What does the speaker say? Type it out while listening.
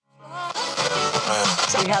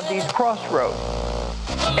we have these crossroads.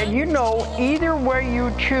 And you know, either way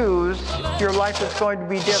you choose, your life is going to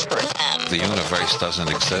be different. The universe doesn't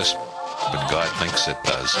exist, but God thinks it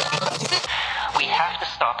does. We have to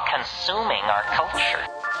stop consuming our culture.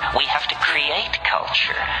 We have to create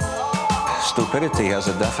culture. Stupidity has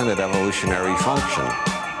a definite evolutionary function.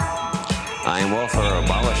 I am all for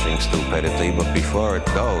abolishing stupidity, but before it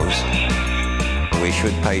goes, we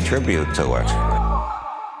should pay tribute to it.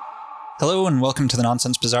 Hello and welcome to the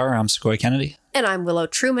Nonsense Bazaar. I'm Sequoia Kennedy. And I'm Willow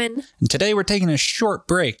Truman. And today we're taking a short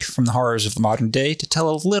break from the horrors of the modern day to tell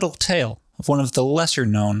a little tale of one of the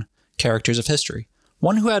lesser-known characters of history.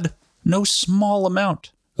 One who had no small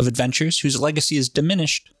amount of adventures, whose legacy is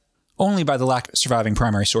diminished only by the lack of surviving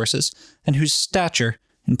primary sources, and whose stature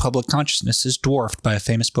in public consciousness is dwarfed by a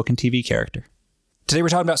famous book and TV character. Today we're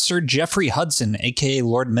talking about Sir Jeffery Hudson, aka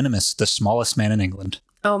Lord Minimus, the smallest man in England.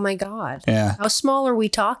 Oh my god. Yeah. How small are we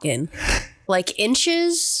talking? Like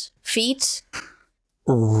inches? Feet?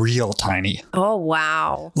 Real tiny. Oh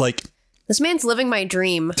wow. Like, this man's living my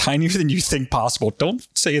dream. tinier than you think possible. Don't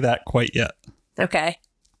say that quite yet. Okay.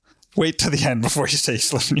 Wait till the end before you say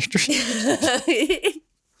he's living your dream.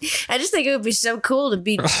 I just think it would be so cool to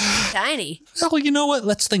be tiny. Well, you know what?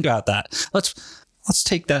 Let's think about that. Let's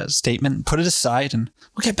take that statement and put it aside, and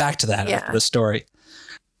we'll get back to that after the story.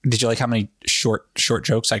 Did you like how many short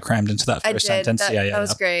jokes I crammed into that first sentence? That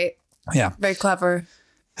was great. Yeah. Very clever.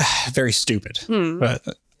 Very stupid. But,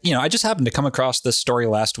 I just happened to come across this story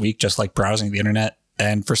last week, just like browsing the internet,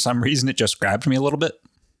 and for some reason it just grabbed me a little bit.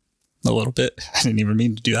 I didn't even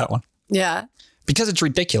mean to do that one. Yeah. Because it's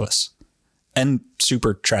ridiculous and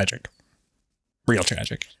super tragic. Real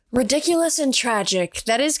tragic. Ridiculous and tragic.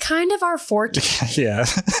 That is kind of our forte. Yeah.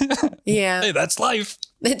 Yeah. Hey, that's life.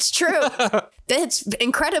 It's true. It's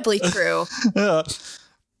incredibly true.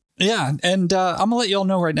 Yeah. And I'm going to let you all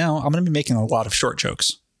know right now, I'm going to be making a lot of short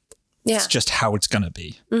jokes. Yeah. It's just how it's going to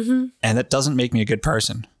be. Mm-hmm. And that doesn't make me a good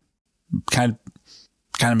person. Kind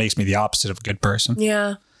of makes me the opposite of a good person.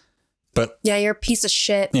 Yeah. But yeah, you're a piece of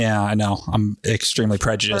shit. Yeah, I know. I'm extremely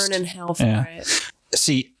prejudiced. Burn in hell for it.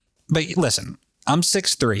 See, but listen, I'm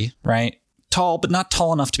 6'3", right? Tall, but not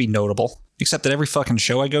tall enough to be notable. Except that every fucking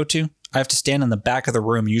show I go to, I have to stand in the back of the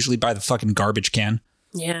room, usually by the fucking garbage can.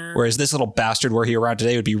 Yeah. Whereas this little bastard were he around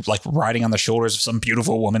today would be like riding on the shoulders of some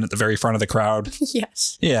beautiful woman at the very front of the crowd.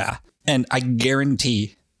 Yes. Yeah. And I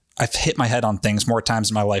guarantee I've hit my head on things more times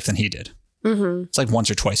in my life than he did. Mm-hmm. It's like once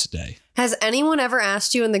or twice a day. Has anyone ever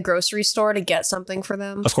asked you in the grocery store to get something for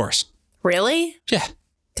them? Of course. Really? Yeah.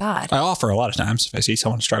 God. I offer a lot of times if I see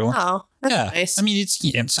someone struggling. Oh, that's nice. I mean,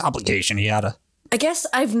 it's obligation. You gotta. I guess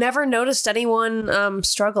I've never noticed anyone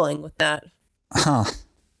struggling with that. Huh.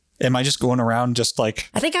 Am I just going around just like...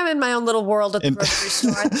 I think I'm in my own little world at the grocery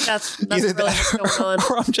store. I think that's really what's going on.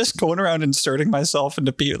 Or I'm just going around inserting myself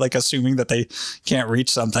into people, like assuming that they can't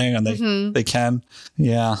reach something and they can.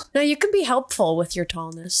 Yeah. No, you can be helpful with your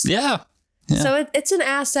tallness. Yeah. So it's an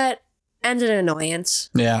asset and an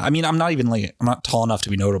annoyance. Yeah. I mean, I'm not tall enough to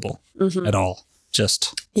be notable at all.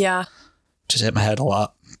 Just hit my head a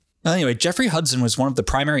lot. Anyway, Jeffery Hudson was one of the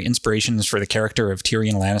primary inspirations for the character of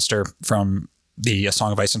Tyrion Lannister from the A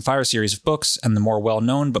Song of Ice and Fire series of books and the more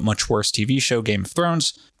well-known but much worse TV show Game of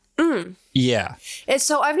Thrones. Yeah.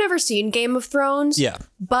 So I've never seen Game of Thrones. Yeah.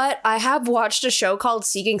 But I have watched a show called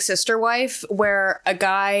Seeking Sister Wife where a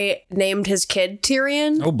guy named his kid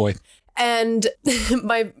Tyrion. Oh boy. And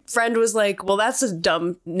my friend was like, well, that's a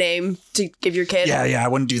dumb name to give your kid. Yeah, I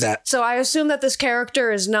wouldn't do that. So I assume that this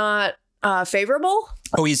character is not favorable.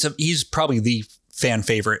 Oh, he's probably the fan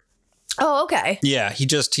favorite. Oh, okay. Yeah, he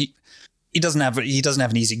doesn't have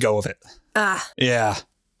an easy go of it. Yeah.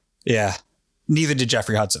 Neither did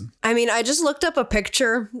Jeffery Hudson. I mean, I just looked up a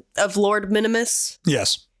picture of Lord Minimus.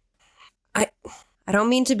 Yes. I don't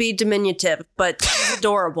mean to be diminutive, but he's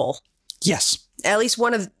adorable. Yes. At least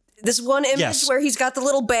this one image where he's got the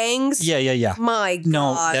little bangs. Yeah. My God.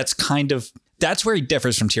 No, that's where he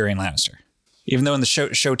differs from Tyrion Lannister. Even though in the show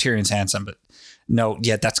Tyrion's handsome, but no,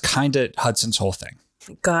 yeah, that's kind of Hudson's whole thing.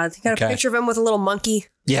 God, you got a picture of him with a little monkey.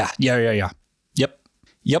 Yeah.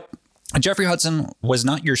 Yep. Jeffery Hudson was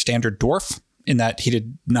not your standard dwarf in that he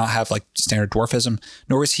did not have like standard dwarfism,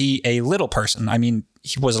 nor was he a little person. I mean,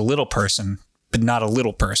 he was a little person, but not a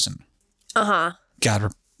little person. Uh-huh. God,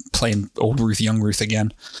 we're playing old Ruth, young Ruth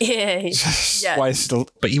again. Yeah.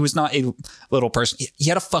 But he was not a little person. He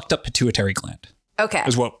had a fucked up pituitary gland. Okay.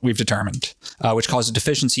 Is what we've determined, which caused a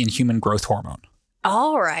deficiency in human growth hormone.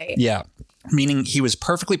 All right. Yeah. Meaning he was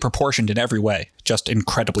perfectly proportioned in every way, just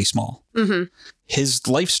incredibly small. Mm-hmm. His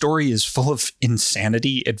life story is full of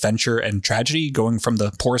insanity, adventure, and tragedy, going from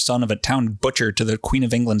the poor son of a town butcher to the Queen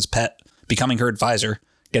of England's pet, becoming her advisor,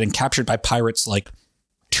 getting captured by pirates like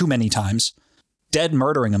too many times, dead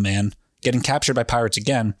murdering a man, getting captured by pirates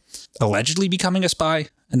again, allegedly becoming a spy,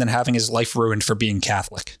 and then having his life ruined for being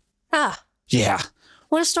Catholic. Ah. Yeah.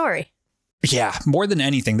 What a story. Yeah. More than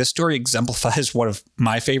anything, this story exemplifies one of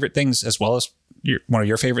my favorite things as well as one of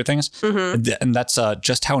your favorite things. Mm-hmm. And that's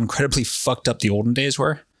just how incredibly fucked up the olden days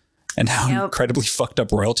were and how incredibly fucked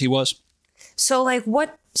up royalty was. So, like,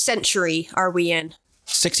 what century are we in?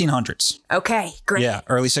 1600s. Okay, great. Yeah,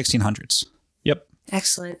 early 1600s. Yep.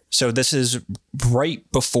 Excellent. So this is right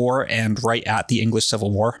before and right at the English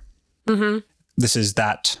Civil War. Mm-hmm. This is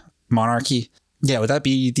that monarchy. Yeah, would that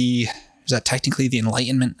be is that technically the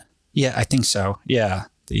Enlightenment? Yeah, I think so. Yeah,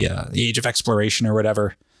 the Age of Exploration or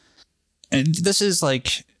whatever. And this is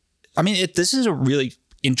like, I mean, this is a really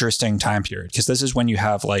interesting time period because this is when you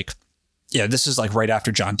have like, yeah, this is like right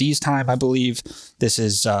after John Dee's time, I believe. This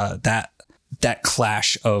is that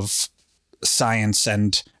clash of science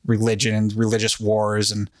and religion and religious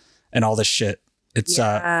wars and all this shit. It's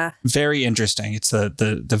very interesting. It's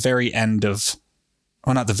the very end of,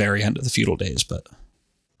 well, not the very end of the feudal days, but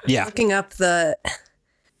yeah. Looking up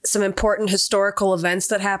some important historical events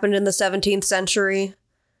that happened in the 17th century.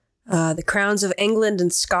 The crowns of England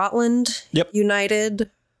and Scotland united.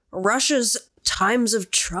 Russia's times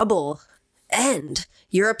of trouble end.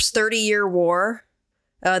 Europe's 30-year war.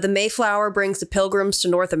 The Mayflower brings the Pilgrims to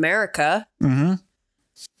North America. Mm-hmm.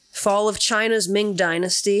 Fall of China's Ming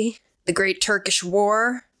Dynasty. The Great Turkish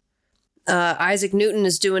War. Isaac Newton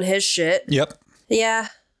is doing his shit. Yep. Yeah.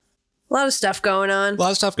 A lot of stuff going on.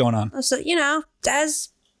 So, as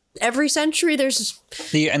every century, there's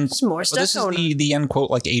more stuff this going on. This is the end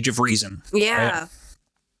quote, like Age of Reason. Yeah. Right?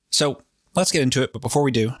 So let's get into it. But before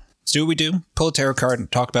we do, let's do what we do. Pull a tarot card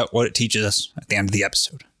and talk about what it teaches us at the end of the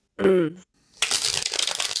episode. The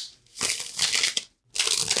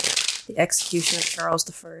execution of Charles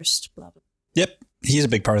I. Blah, blah. Yep. He's a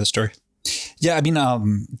big part of the story. Yeah, I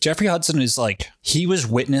mean, Jeffrey Hudson is like, he was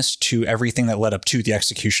witness to everything that led up to the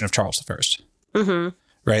execution of Charles I. Mm-hmm.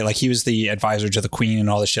 Right? Like, he was the advisor to the Queen and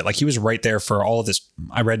all this shit. Like, he was right there for all of this.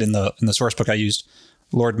 I read in the source book I used,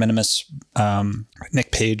 Lord Minimus,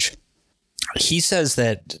 Nick Page. He says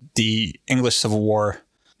that the English Civil War,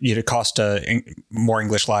 it cost more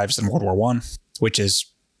English lives than World War I, which is...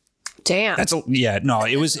 Damn.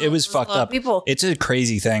 It was fucked up. People. It's a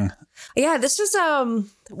crazy thing. Yeah, this is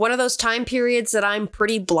one of those time periods that I'm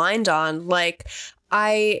pretty blind on. Like,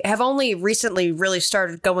 I have only recently really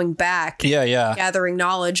started going back, gathering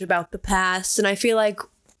knowledge about the past, and I feel like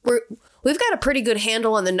we've got a pretty good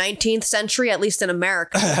handle on the 19th century, at least in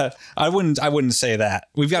America. I wouldn't say that.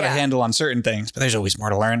 We've got a handle on certain things, but there's always more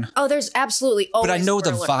to learn. Oh, there's absolutely always more to learn. But I know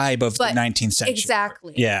the vibe of the 19th century.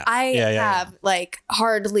 Exactly. Yeah. I have like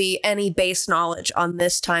hardly any base knowledge on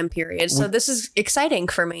this time period. So this is exciting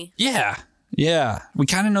for me. Yeah. Yeah. We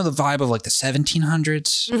kind of know the vibe of like the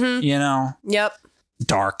 1700s, Yep.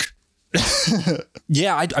 Dark.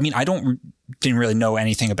 Yeah. I mean, didn't really know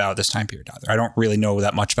anything about this time period either. I don't really know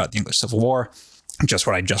that much about the English Civil War, just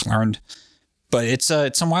what I just learned. But it's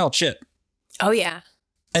some wild shit. Oh, yeah.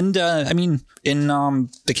 And I mean, in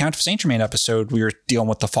the Count of Saint Germain episode, we were dealing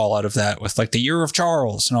with the fallout of that with like the Year of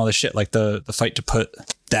Charles and all this shit, like the fight to put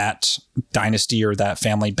that dynasty or that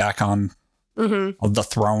family back on the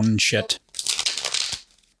throne and shit.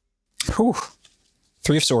 Whew.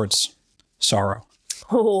 Three of Swords. Sorrow.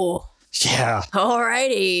 Oh. Yeah.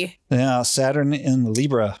 Alrighty. Yeah, Saturn in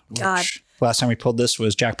Libra. God. Last time we pulled this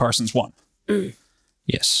was Jack Parsons 1.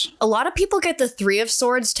 Yes. A lot of people get the Three of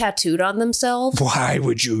Swords tattooed on themselves. Why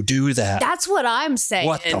would you do that? That's what I'm saying.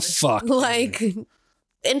 What the fuck? Like,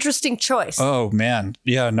 interesting choice. Oh, man.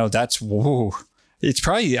 Yeah, no, that's, whoa. It's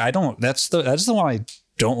probably, that's the one I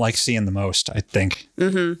don't like seeing the most, I think.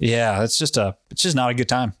 Mm-hmm. Yeah, it's just not a good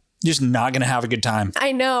time. You're just not going to have a good time.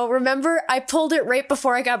 I know. Remember, I pulled it right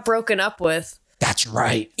before I got broken up with. That's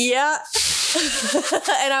right. Yeah.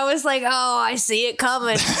 And I was like, oh, I see it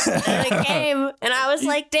coming. And it came. And I was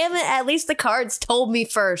like, damn it. At least the cards told me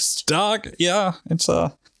first. Dog. Yeah. It's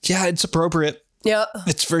appropriate. Yep.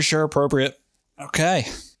 It's for sure appropriate. Okay.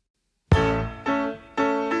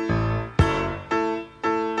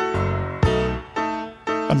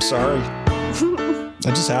 I'm sorry. I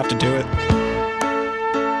just have to do it.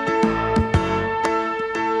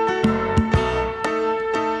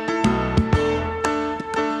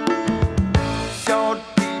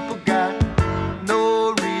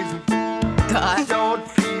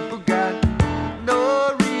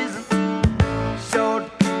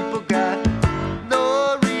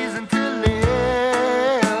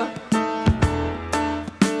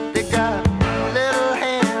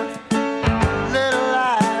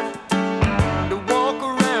 Walk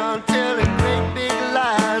around.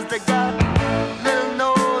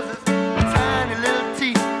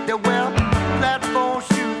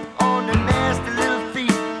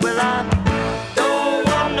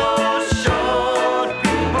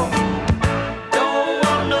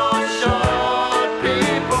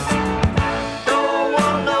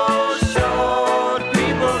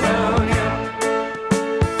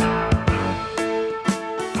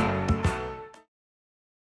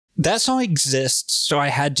 That song exists, so I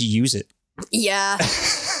had to use it. Yeah.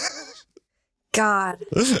 God.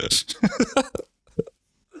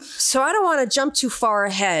 So I don't want to jump too far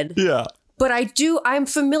ahead. Yeah. But I'm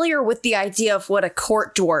familiar with the idea of what a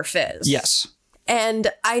court dwarf is. Yes.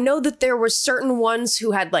 And I know that there were certain ones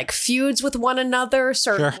who had like feuds with one another,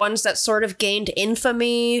 certain ones that sort of gained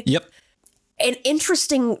infamy. Yep. An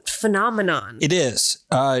interesting phenomenon. It is.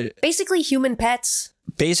 Basically human pets.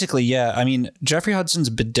 Basically, yeah. I mean, Jeffrey Hudson's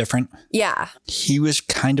a bit different. Yeah. He was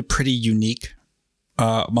kind of pretty unique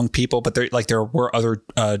among people, but there were other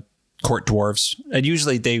court dwarves. And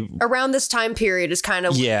usually around this time period is kind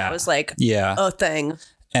of when it was like a thing.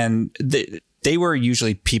 And they were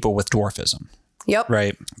usually people with dwarfism. Yep.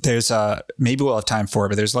 Right. There's maybe we'll have time for it,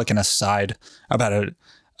 but there's like an aside about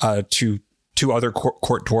two other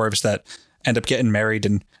court dwarves that end up getting married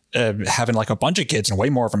and having like a bunch of kids, and way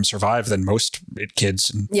more of them survive than most kids.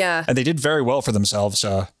 And they did very well for themselves.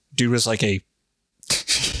 Dude was like he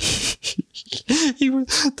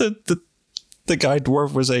was the guy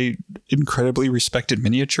dwarf was a incredibly respected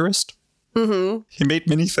miniaturist. Mm-hmm. He made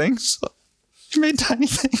many things. He made tiny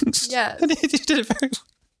things. Yeah. And he did it very well.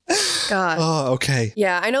 God. Oh, okay.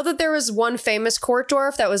 Yeah, I know that there was one famous court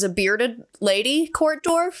dwarf that was a bearded lady court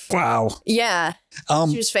dwarf. Wow. Yeah.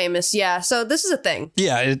 She was famous. Yeah. So this is a thing.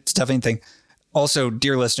 Yeah, it's definitely a thing. Also,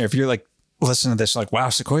 dear listener, if you're like listening to this, like, wow,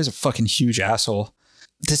 Sequoia's a fucking huge asshole.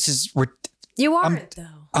 You aren't, though.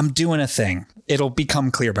 I'm doing a thing. It'll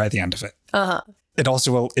become clear by the end of it. Uh-huh.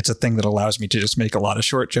 It's a thing that allows me to just make a lot of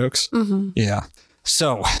short jokes. Mm-hmm. Yeah.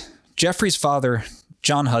 So, Jeffrey's father,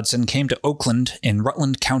 John Hudson, came to Oakland in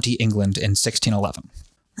Rutland County, England in 1611.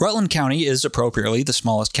 Rutland County is appropriately the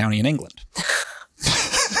smallest county in England.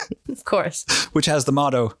 Of course. Which has the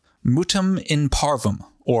motto, mutum in parvum,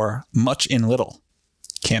 or much in little.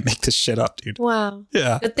 Can't make this shit up, dude. Wow.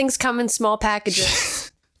 Yeah. Good things come in small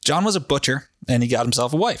packages. John was a butcher, and he got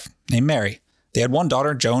himself a wife named Mary. They had one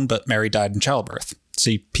daughter, Joan, but Mary died in childbirth.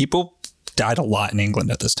 See, people died a lot in England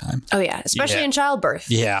at this time. Oh, yeah. Especially in childbirth.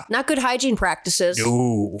 Yeah. Not good hygiene practices.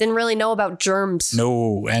 No. Didn't really know about germs.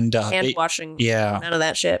 No. And hand washing. Yeah. None of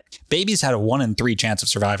that shit. Babies had a 1 in 3 chance of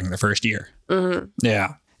surviving their first year. Mm-hmm.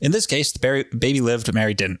 Yeah. In this case, the baby lived, but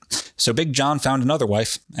Mary didn't. So Big John found another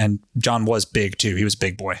wife, and John was big, too. He was a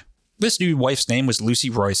big boy. This new wife's name was Lucy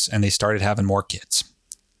Royce, and they started having more kids.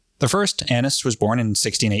 The first, Annis, was born in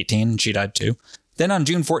 1618, and she died too. Then on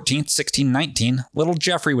June 14th, 1619, little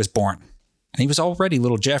Jeffrey was born. And he was already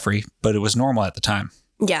little Jeffrey, but it was normal at the time.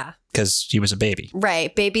 Yeah. Because he was a baby.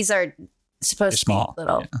 Right. Babies are supposed to be small.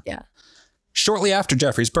 Little. Yeah. Shortly after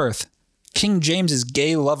Jeffrey's birth, King James's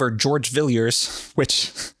gay lover, George Villiers,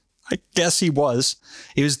 which I guess he was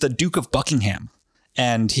the Duke of Buckingham.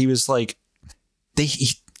 And he was like,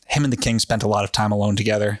 him and the king spent a lot of time alone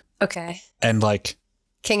together. Okay. And like...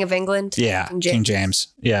 King of England? Yeah. King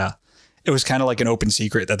James. Yeah. It was kind of like an open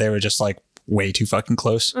secret that they were just like way too fucking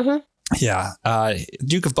close. Mm-hmm. Yeah.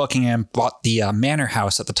 Duke of Buckingham bought the manor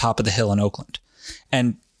house at the top of the hill in Oakland.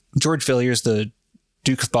 And George Villiers, the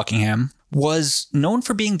Duke of Buckingham, was known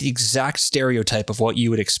for being the exact stereotype of what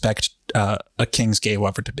you would expect a king's gay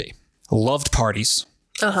lover to be. Loved parties,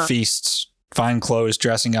 feasts, fine clothes,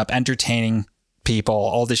 dressing up, entertaining people,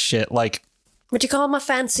 all this shit. Like, would you call him a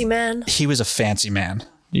fancy man? He was a fancy man.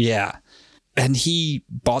 Yeah. And he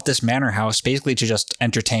bought this manor house basically to just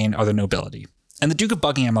entertain other nobility. And the Duke of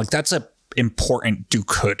Buckingham, like, that's a important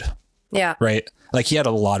dukehood. Yeah. Right? Like, he had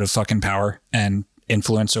a lot of fucking power and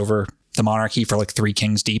influence over the monarchy for like 3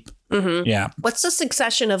 kings deep. Mm-hmm. Yeah. What's the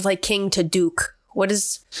succession of like king to duke? What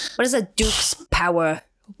is a duke's power?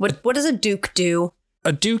 What does a duke do?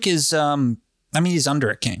 A duke is, he's under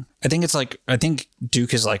a king. I think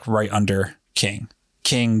duke is like right under king.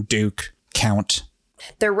 King, duke, count.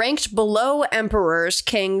 They're ranked below emperors,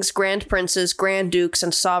 kings, grand princes, grand dukes,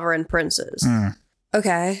 and sovereign princes. Mm.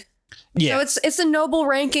 Okay. Yeah. So it's a noble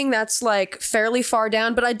ranking that's like fairly far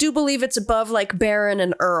down, but I do believe it's above like baron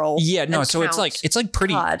and earl. Yeah, no, so count. it's like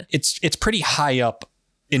pretty God. It's pretty high up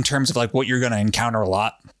in terms of like what you're going to encounter a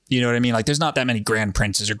lot. You know what I mean? Like there's not that many grand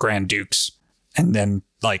princes or grand dukes. And then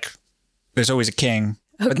like there's always a king.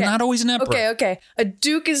 But not always an emperor. Okay. A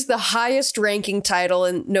duke is the highest ranking title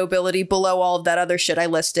in nobility below all of that other shit I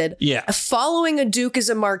listed. Yeah. Following a duke is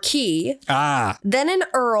a marquis. Ah. Then an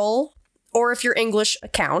earl, or if you're English, a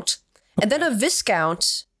count. And then a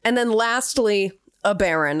viscount. And then lastly, a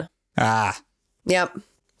baron. Ah. Yep.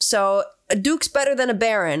 So a duke's better than a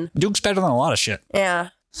baron. Duke's better than a lot of shit. Yeah.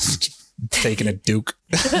 Taking a duke.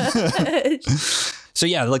 So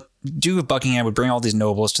yeah, like Duke of Buckingham would bring all these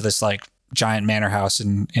nobles to this like giant manor house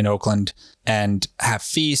in Oakland and have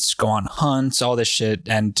feasts, go on hunts, all this shit,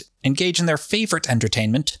 and engage in their favorite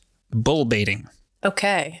entertainment, bull baiting.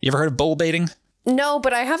 Okay. You ever heard of bull baiting? No,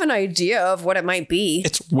 but I have an idea of what it might be.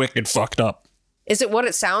 It's wicked fucked up. Is it what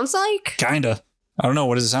it sounds like? Kinda. I don't know.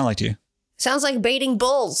 What does it sound like to you? Sounds like baiting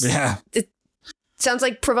bulls. Yeah. It sounds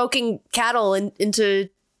like provoking cattle into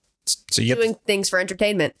So you doing things for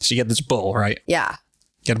entertainment. So you get this bull, right? Yeah.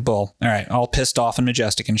 Get a bull. All right. All pissed off and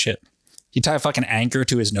majestic and shit. You tie a fucking anchor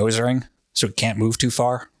to his nose ring so it can't move too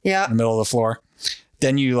far. Yeah. In the middle of the floor.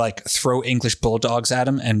 Then you like throw English bulldogs at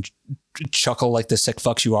him and chuckle like the sick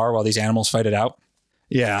fucks you are while these animals fight it out.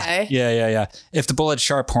 Yeah. Okay. Yeah. If the bull had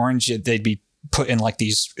sharp horns, they'd be put in like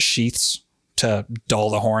these sheaths to dull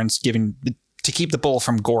the horns, to keep the bull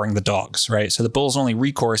from goring the dogs, right? So the bull's only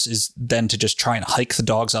recourse is then to just try and hike the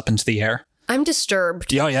dogs up into the air. I'm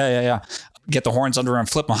disturbed. Yeah. Get the horns under and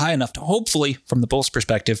flip them high enough to hopefully, from the bull's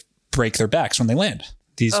perspective, break their backs when they land.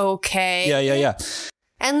 Okay. Yeah.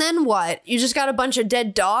 And then what? You just got a bunch of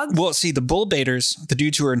dead dogs? Well, see, the bull baiters, the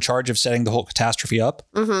dudes who are in charge of setting the whole catastrophe up,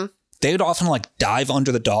 they would often like dive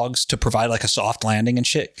under the dogs to provide like a soft landing and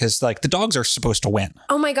shit. Because like the dogs are supposed to win.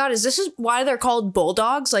 Oh my God. Is this why they're called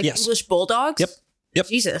bulldogs? Like Yes. English bulldogs? Yep.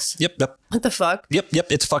 Jesus. Yep. What the fuck? Yep.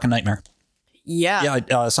 It's a fucking nightmare. Yeah.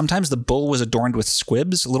 Yeah. Sometimes the bull was adorned with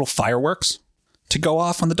squibs, little fireworks to go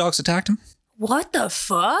off when the dogs attacked him. What the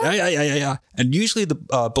fuck? Yeah. And usually the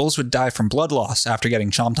bulls would die from blood loss after getting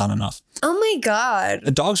chomped on enough. Oh my God.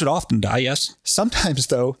 The dogs would often die, yes. Sometimes,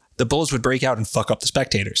 though, the bulls would break out and fuck up the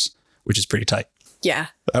spectators, which is pretty tight. Yeah.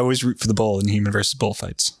 I always root for the bull in human versus bull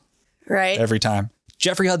fights. Right. Every time.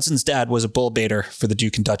 Jeffrey Hudson's dad was a bull baiter for the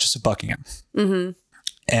Duke and Duchess of Buckingham. Mm-hmm.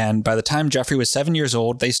 And by the time Jeffrey was 7 years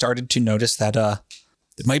old, they started to notice that there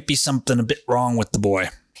might be something a bit wrong with the boy.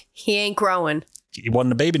 He ain't growing. He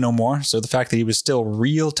wasn't a baby no more, so the fact that he was still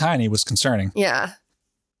real tiny was concerning. Yeah.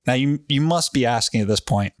 Now, you must be asking at this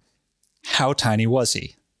point, how tiny was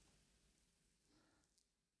he?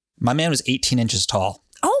 My man was 18 inches tall.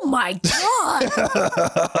 Oh my God.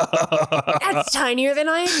 That's tinier than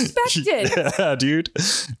I expected. Yeah, dude.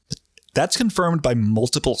 That's confirmed by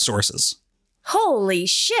multiple sources. Holy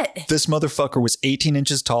shit. This motherfucker was 18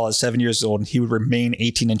 inches tall at 7 years old, and he would remain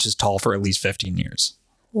 18 inches tall for at least 15 years.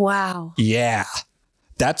 Wow. Yeah.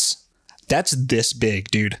 That's this big,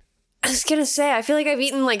 dude. I was gonna say, I feel like I've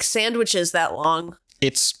eaten like sandwiches that long.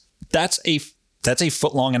 That's a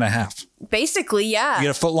foot long and a half. Basically, yeah. You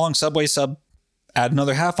get a foot long Subway sub, add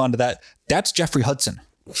another half onto that. That's Jeffrey Hudson.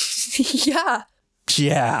 Yeah.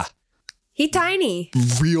 Yeah. He tiny.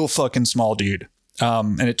 Real fucking small dude.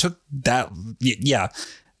 And it took that. Yeah.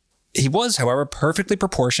 He was, however, perfectly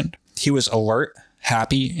proportioned. He was alert,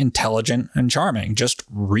 happy, intelligent, and charming. Just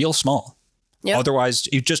real small. Yep. Otherwise,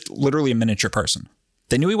 he's just literally a miniature person.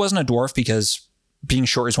 They knew he wasn't a dwarf because being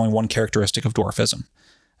short is only one characteristic of dwarfism.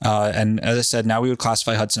 And as I said, now we would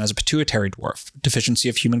classify Hudson as a pituitary dwarf, deficiency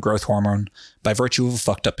of human growth hormone by virtue of a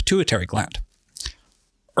fucked up pituitary gland.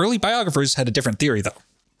 Early biographers had a different theory, though.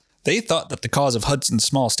 They thought that the cause of Hudson's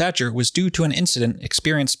small stature was due to an incident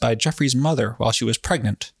experienced by Jeffrey's mother while she was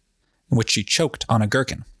pregnant, in which she choked on a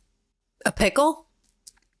gherkin. A pickle?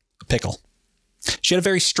 A pickle. She had a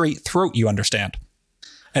very straight throat, you understand.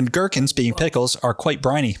 And gherkins, being pickles, are quite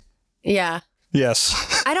briny. Yeah.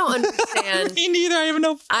 Yes. I don't understand. Me neither. I have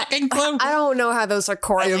no fucking clue. I don't know how those are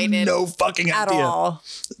correlated. I have no fucking idea. At all.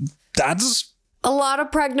 That's... A lot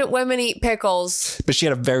of pregnant women eat pickles. But she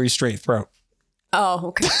had a very straight throat. Oh,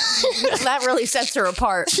 okay. That really sets her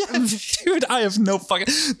apart. Yeah, dude, I have no fucking...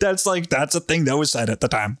 That's a thing that was said at the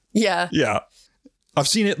time. Yeah. Yeah. I've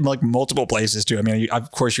seen it in like multiple places too. I mean,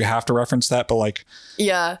 of course you have to reference that, but like...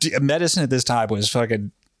 Yeah. Medicine at this time was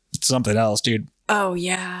fucking something else, dude. Oh,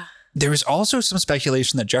 yeah. There was also some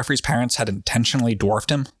speculation that Jeffrey's parents had intentionally dwarfed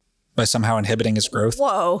him by somehow inhibiting his growth.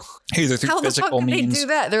 Whoa. Either through How physical the fuck means. They do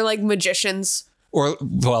that? They're like magicians. Or,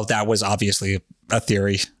 well, that was obviously a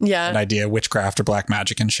theory. Yeah. An idea, witchcraft or black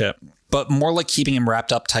magic and shit. But more like keeping him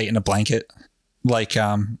wrapped up tight in a blanket. Like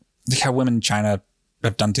how women in China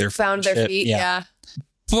have done to their Found their feet, yeah.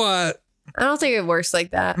 But I don't think it works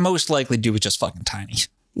like that. Most likely dude was just fucking tiny.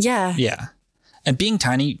 Yeah. Yeah. And being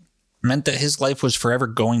tiny meant that his life was forever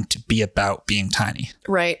going to be about being tiny.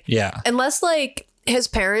 Right. Yeah. Unless like his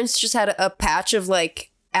parents just had a patch of like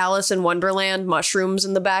Alice in Wonderland mushrooms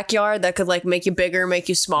in the backyard that could like make you bigger, make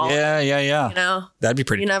you smaller. Yeah. You know? That'd be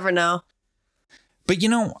pretty You never know. But you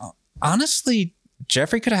know, honestly,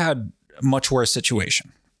 Jeffrey could have had a much worse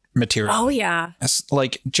situation. Material. Oh, yeah.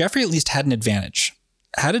 Like, Jeffrey at least had an advantage.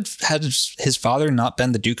 Had his father not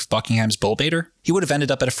been the Duke of Buckingham's bull baiter, he would have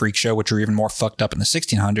ended up at a freak show, which were even more fucked up in the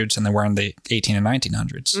 1600s than they were in the 18 and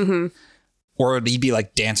 1900s. Mm-hmm. Or he'd be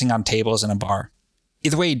like dancing on tables in a bar.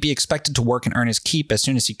 either way, he'd be expected to work and earn his keep as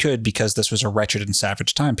soon as he could because this was a wretched and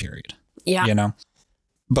savage time period. Yeah. You know?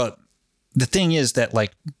 But the thing is that,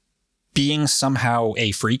 like, being somehow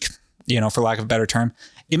a freak, you know, for lack of a better term,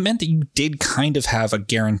 it meant that you did kind of have a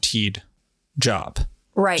guaranteed job.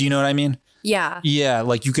 Right. Do you know what I mean? Yeah. Yeah,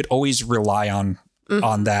 like you could always rely on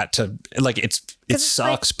that to, like, it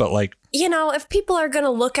sucks, but like, you know, if people are going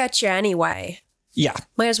to look at you anyway, yeah,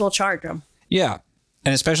 might as well charge them. Yeah.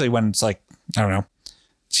 And especially when it's like, I don't know,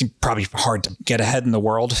 it's probably hard to get ahead in the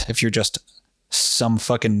world if you're just some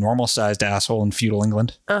fucking normal sized asshole in feudal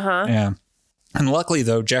England. Yeah. And luckily,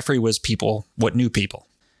 though, Jeffrey was what knew people.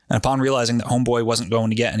 And upon realizing that Homeboy wasn't going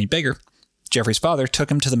to get any bigger, Jeffrey's father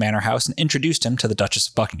took him to the manor house and introduced him to the Duchess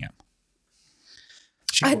of Buckingham.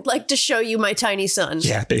 I'd like to show you my tiny son.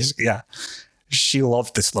 Yeah, basically, yeah. She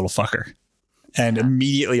loved this little fucker and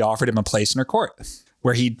immediately offered him a place in her court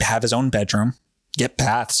where he'd have his own bedroom, get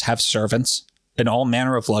baths, have servants, and all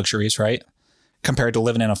manner of luxuries, right? Compared to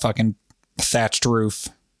living in a fucking thatched roof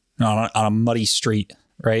on a muddy street,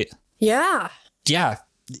 right? Yeah. Yeah.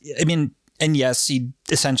 I mean, and yes, he'd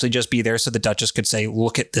essentially just be there so the Duchess could say,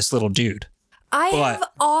 look at this little dude. I have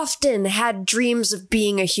often had dreams of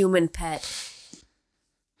being a human pet.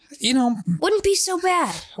 You know. Wouldn't be so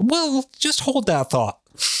bad. Well, just hold that thought.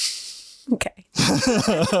 Okay.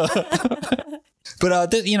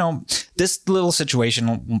 But, you know, this little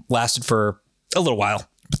situation lasted for a little while.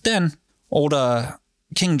 But then old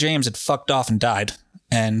King James had fucked off and died.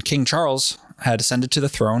 And King Charles had ascended to the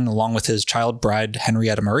throne along with his child bride,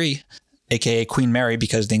 Henrietta Marie, a.k.a. Queen Mary,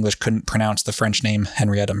 because the English couldn't pronounce the French name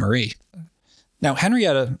Henrietta Marie. Now,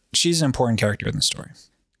 Henrietta, she's an important character in the story.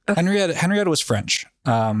 Okay. Henrietta was French.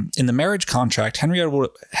 In the marriage contract,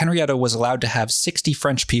 Henrietta was allowed to have 60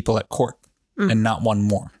 French people at court and not one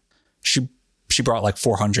more. She brought like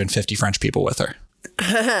 450 French people with her.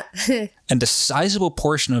 And a sizable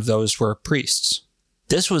portion of those were priests.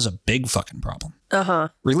 This was a big fucking problem.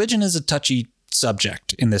 Religion is a touchy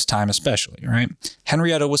subject in this time especially, right?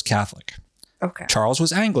 Henrietta was Catholic. Okay. Charles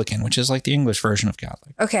was Anglican, which is like the English version of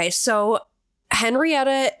Catholic. Okay, so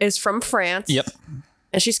Henrietta is from France. Yep.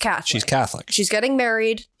 And she's Catholic. She's Catholic. She's getting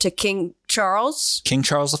married to King Charles. King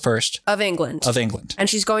Charles I. Of England. Of England. And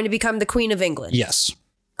she's going to become the Queen of England. Yes.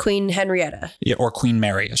 Queen Henrietta. Yeah, or Queen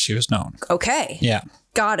Mary, as she was known. Okay. Yeah.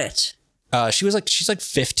 Got it. She's like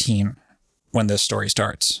 15 when this story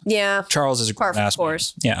starts. Yeah. Charles is a grown ass man.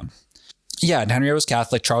 Yeah. Yeah, and Henrietta was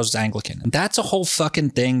Catholic, Charles was Anglican. And that's a whole fucking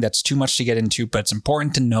thing that's too much to get into, but it's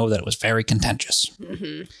important to know that it was very contentious.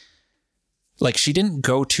 Like, she didn't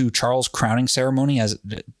go to Charles' crowning ceremony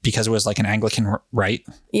because it was like an Anglican rite.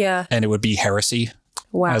 Yeah. And it would be heresy.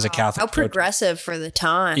 Wow. As a Catholic. How progressive for the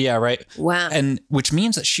time. Yeah, right. Wow. And which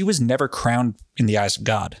means that she was never crowned in the eyes of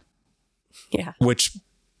God. Yeah. Which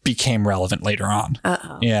became relevant later on.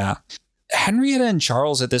 Uh-oh. Yeah. Henrietta and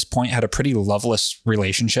Charles at this point had a pretty loveless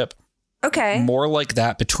relationship. Okay. More like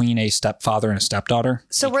that between a stepfather and a stepdaughter.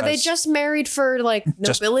 So were they just married for like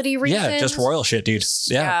nobility reasons? Yeah, just royal shit, dude.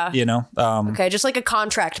 Yeah. You know. Okay, just like a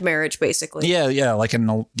contract marriage, basically. Yeah, like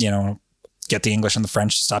get the English and the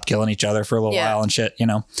French to stop killing each other for a little while and shit, you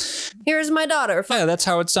know. Here's my daughter. Yeah, that's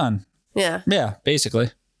how it's done. Yeah. Yeah,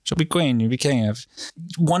 basically. She'll be queen, you be king.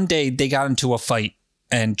 One day they got into a fight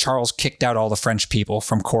and Charles kicked out all the French people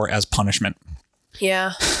from court as punishment.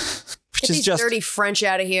 Yeah. Which Get these dirty French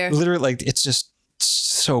out of here. Literally, like, it's just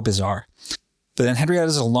so bizarre. But then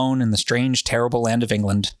Henrietta's alone in the strange, terrible land of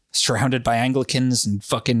England, surrounded by Anglicans and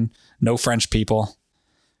fucking no French people.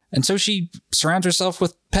 And so she surrounds herself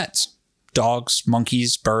with pets. Dogs,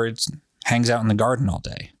 monkeys, birds, hangs out in the garden all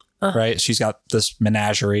day. Right? She's got this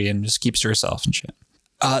menagerie and just keeps to herself and shit.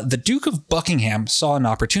 The Duke of Buckingham saw an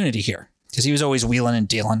opportunity here because he was always wheeling and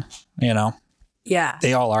dealing, you know. Yeah.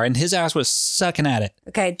 They all are. And his ass was sucking at it.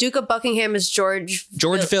 Okay. Duke of Buckingham is George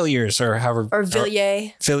Villiers or however. Or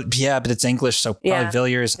Villiers. Yeah, but it's English. So probably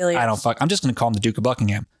Villiers. I don't fuck. I'm just going to call him the Duke of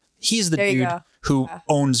Buckingham. He's the dude who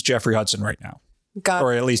owns Jeffrey Hudson right now.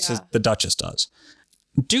 Or at least the Duchess does.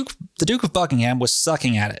 The Duke of Buckingham was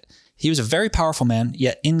sucking at it. He was a very powerful man,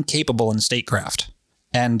 yet incapable in statecraft.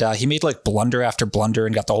 And he made like blunder after blunder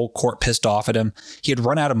and got the whole court pissed off at him. He had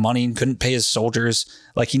run out of money and couldn't pay his soldiers.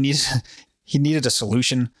 Like he needed a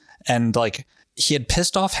solution. And like he had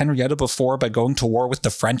pissed off Henrietta before by going to war with the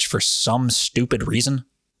French for some stupid reason.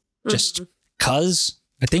 Just cause.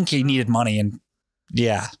 I think he needed money and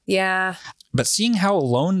yeah. Yeah. But seeing how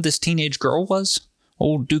alone this teenage girl was,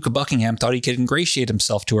 old Duke of Buckingham thought he could ingratiate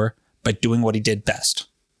himself to her by doing what he did best.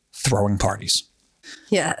 Throwing parties.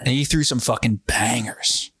 Yeah. And he threw some fucking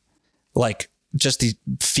bangers. Like just the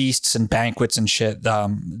feasts and banquets and shit.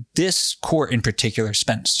 This court in particular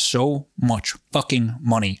spent so much fucking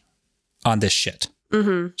money on this shit.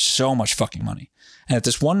 So much fucking money. And at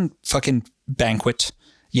this one fucking banquet,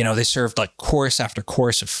 you know, they served like course after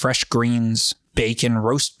course of fresh greens, bacon,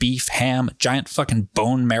 roast beef, ham, a giant fucking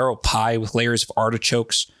bone marrow pie with layers of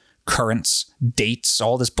artichokes, currants, dates,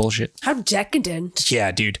 all this bullshit. How decadent.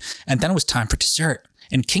 Yeah, dude. And then it was time for dessert.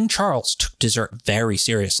 And King Charles took dessert very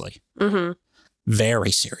seriously.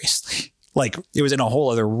 Very seriously. Like, it was in a whole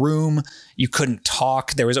other room. You couldn't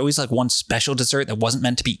talk. There was always like one special dessert that wasn't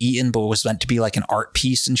meant to be eaten, but was meant to be like an art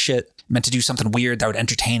piece and shit. Meant to do something weird that would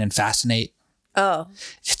entertain and fascinate. Oh.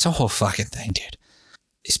 It's a whole fucking thing, dude.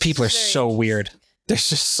 These people are so weird. They're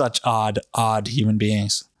just such odd human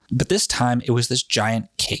beings. But this time, it was this giant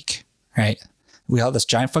cake, right? We had this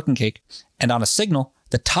giant fucking cake. And on a signal,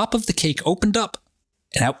 the top of the cake opened up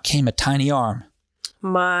and out came a tiny arm.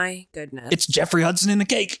 My goodness. It's Jeffrey Hudson in the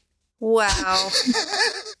cake. Wow.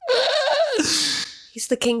 He's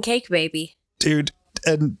the king cake baby. Dude,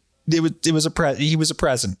 and he was a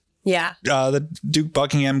present. Yeah. The Duke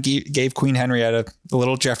Buckingham gave Queen Henrietta the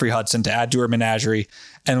little Jeffrey Hudson to add to her menagerie,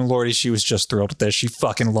 and Lordy, she was just thrilled with this. She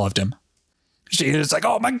fucking loved him. She was like,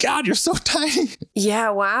 "Oh my God, you're so tiny." Yeah,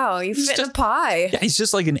 wow, you fit in a pie. Yeah, he's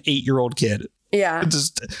just like an 8-year-old kid. Yeah.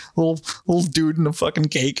 Just little dude in a fucking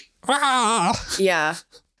cake. Ah! Yeah.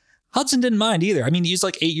 Hudson didn't mind either. I mean, he's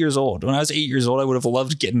like 8 years old. When I was 8 years old, I would have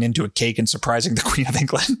loved getting into a cake and surprising the Queen of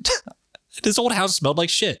England. His old house smelled like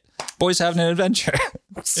shit. Boys having an adventure.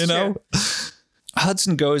 You know?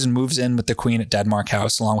 Hudson goes and moves in with the Queen at Denmark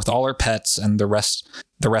House, along with all her pets and the rest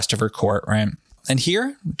of her court, right? And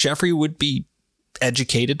here, Jeffrey would be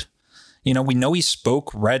educated. You know, we know he spoke,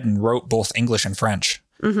 read, and wrote both English and French.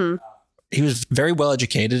 He was very well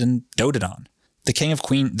educated and doted on. The king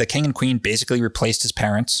and queen basically replaced his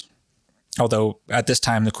parents. Although at this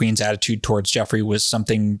time, the Queen's attitude towards Jeffrey was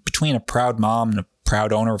something between a proud mom and a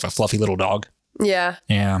proud owner of a fluffy little dog. Yeah.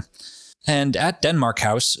 Yeah. And at Denmark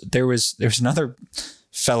House, there was another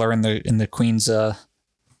feller in the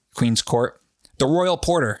Queen's court, the royal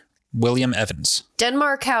porter, William Evans.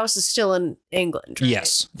 Denmark House is still in England, right?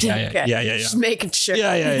 Yes. Yeah. Okay. Yeah. Just making sure.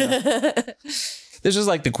 Yeah. This was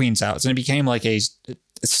like the Queen's house, and it became like a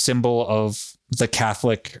symbol of the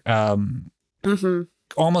Catholic,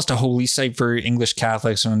 almost a holy site for English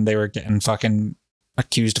Catholics when they were getting fucking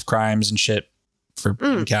accused of crimes and shit for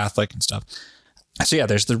being Catholic and stuff. So yeah,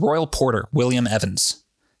 there's the royal porter, William Evans.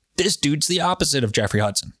 This dude's the opposite of Jeffrey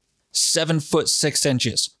Hudson.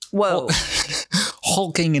 7'6". Whoa.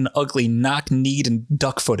 Hulking and ugly, knock-kneed and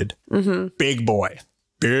duck-footed. Big boy.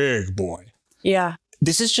 Yeah.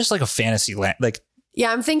 This is just like a fantasy land. Like,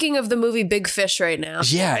 yeah, I'm thinking of the movie Big Fish right now.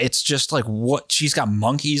 yeah, it's just like what she's got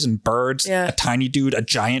monkeys and birds, a tiny dude, a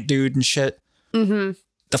giant dude and shit. The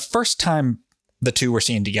first time the two were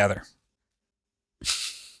seen together,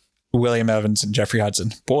 William Evans and Jeffrey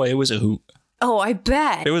Hudson, boy, it was a hoot. Oh, I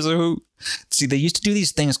bet. It was a hoot. See, they used to do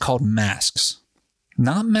these things called masks,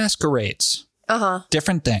 not masquerades.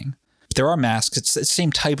 Different thing. But there are masks. It's the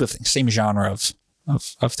same type of thing, same genre of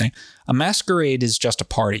thing. A masquerade is just a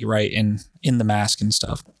party, right? In the mask and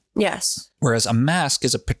stuff. Yes. Whereas a mask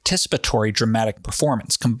is a participatory dramatic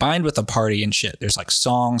performance combined with a party and shit. There's like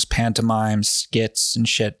songs, pantomimes, skits and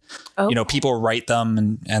shit. Oh. You know, people write them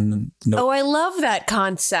and oh, I love that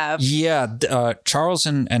concept. Yeah. Charles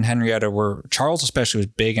and Henrietta Charles especially was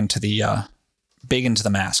big into the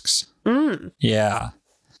masks. Yeah.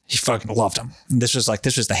 He fucking loved them. This was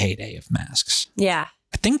the heyday of masks. Yeah.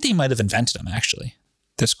 I think they might have invented them, actually.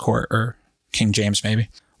 This court, or King James, maybe.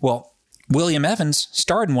 Well, William Evans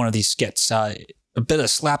starred in one of these skits. A bit of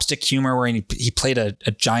slapstick humor where he played a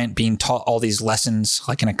giant being taught all these lessons,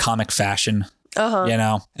 like in a comic fashion. You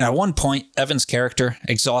know? And at one point, Evans' character,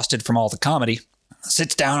 exhausted from all the comedy,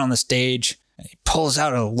 sits down on the stage and he pulls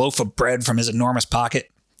out a loaf of bread from his enormous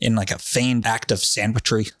pocket in like a feigned act of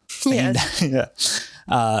sandwichery. Yes.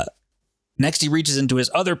 Yeah. Next, he reaches into his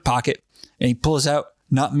other pocket and he pulls out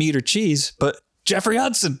not meat or cheese, but Jeffrey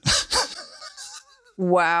Hudson.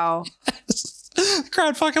 Wow. The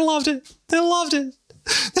crowd fucking loved it. They loved it.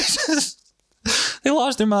 They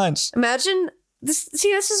lost their minds. Imagine this.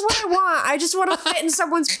 See, this is what I want. I just want to fit in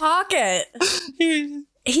someone's pocket.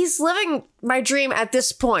 He's living my dream at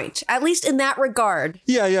this point, at least in that regard.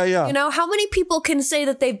 Yeah. You know, how many people can say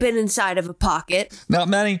that they've been inside of a pocket? Not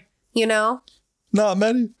many. You know? Not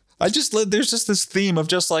many. There's just this theme of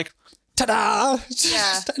just like, ta-da!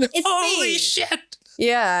 Yeah. It's holy shit!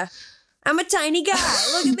 Yeah. I'm a tiny guy.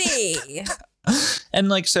 Look at me. And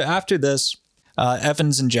like, so after this,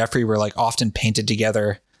 Evans and Jeffrey were like often painted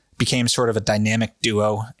together became sort of a dynamic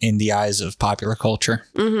duo in the eyes of popular culture.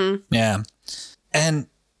 Mm-hmm. Yeah. And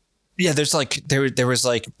yeah, there's like, there was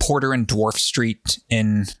like Porter and Dwarf Street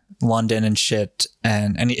in London and shit.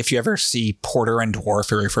 And if you ever see Porter and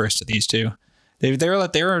Dwarf, it refers to these two. They're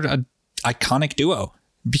an iconic duo.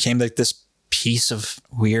 Became like this piece of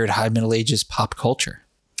weird high Middle Ages pop culture.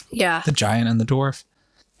 Yeah. The giant and the dwarf.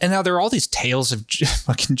 And now there are all these tales of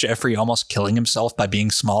fucking Jeffrey almost killing himself by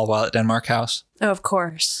being small while at Denmark House. Oh, of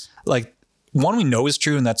course. Like, one we know is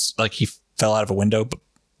true, and that's like he fell out of a window, but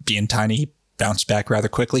being tiny, he bounced back rather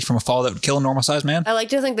quickly from a fall that would kill a normal-sized man. I like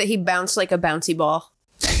to think that he bounced like a bouncy ball.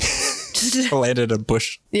 Landed in a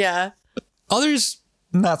bush. Yeah. Others,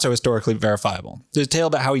 not so historically verifiable. There's a tale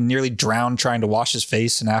about how he nearly drowned trying to wash his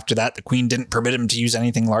face, and after that, the Queen didn't permit him to use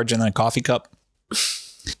anything larger than a coffee cup.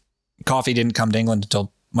 Coffee didn't come to England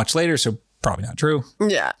until much later, so probably not true.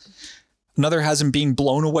 Yeah. Another has him being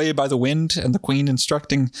blown away by the wind and the Queen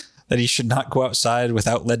instructing that he should not go outside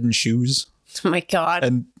without leaden shoes. Oh my God.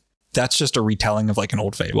 And that's just a retelling of like an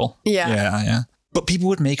old fable. Yeah. Yeah. But people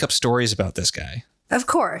would make up stories about this guy. Of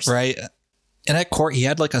course. Right. And at court, he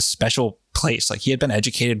had like a special place. Like he had been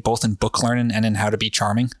educated both in book learning and in how to be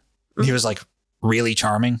charming. Mm-hmm. He was like really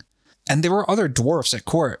charming. And there were other dwarfs at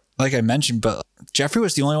court, like I mentioned, but Jeffrey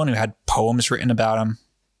was the only one who had poems written about him,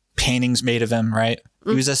 paintings made of him, right?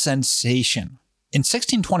 He was a sensation. In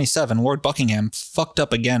 1627, Lord Buckingham fucked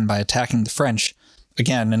up again by attacking the French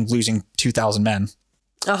again and losing 2,000 men.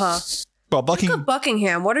 Uh-huh. Well,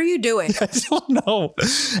 Buckingham, what are you doing? I don't know.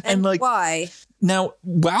 And like, why? Now,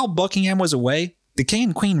 while Buckingham was away, the king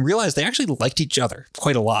and queen realized they actually liked each other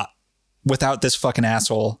quite a lot without this fucking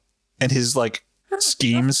asshole and his like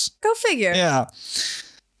schemes. Go figure. Yeah.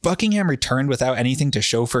 Buckingham returned without anything to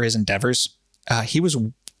show for his endeavors. He was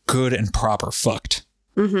good and proper fucked.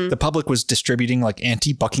 Mm-hmm. The public was distributing like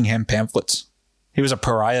anti-Buckingham pamphlets. He was a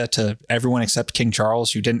pariah to everyone except King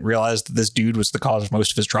Charles, who didn't realize that this dude was the cause of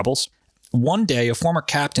most of his troubles. One day, a former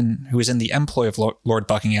captain who was in the employ of Lord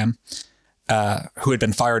Buckingham, who had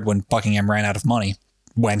been fired when Buckingham ran out of money,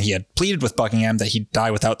 when he had pleaded with Buckingham that he'd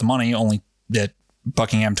die without the money, only that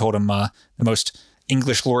Buckingham told him the most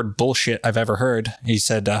English lord bullshit I've ever heard. He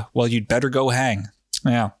said, well, you'd better go hang.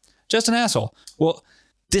 Yeah, just an asshole. Well,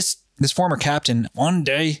 this former captain, one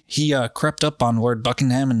day, he crept up on Lord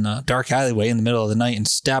Buckingham in a dark alleyway in the middle of the night and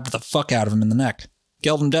stabbed the fuck out of him in the neck.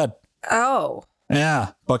 Killed him dead. Oh.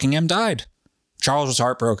 Yeah, Buckingham died. Charles was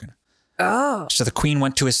heartbroken. Oh. So the queen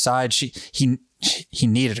went to his side. He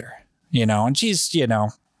needed her, and she's, a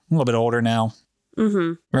little bit older now.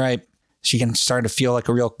 Mm-hmm. Right. She can start to feel like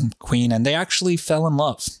a real queen, and they actually fell in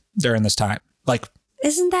love during this time. Like,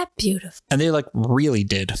 isn't that beautiful? And they like really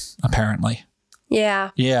did, apparently.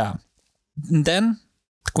 Yeah. Yeah. And then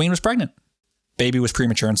the queen was pregnant. Baby was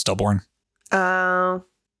premature and stillborn. Oh,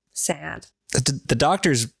 sad. The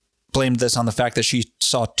doctors blamed this on the fact that she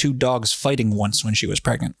saw two dogs fighting once when she was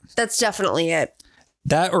pregnant. That's definitely it.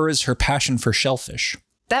 That or is her passion for shellfish.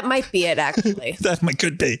 That might be it, actually.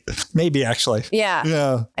 Could be. Maybe, actually. Yeah.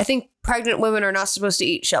 Yeah. I think pregnant women are not supposed to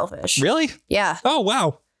eat shellfish. Really? Yeah. Oh,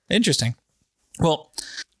 wow. Interesting. Well,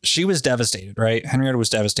 she was devastated, right? Henrietta was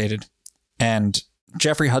devastated. And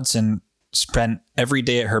Jeffrey Hudson spent every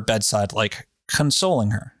day at her bedside, like,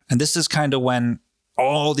 consoling her. And this is kind of when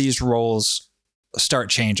all these roles start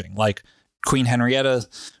changing. Like, Queen Henrietta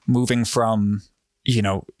moving from,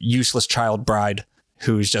 useless child bride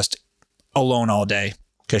who's just alone all day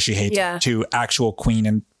because she hates it, to actual queen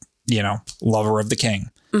and, lover of the king.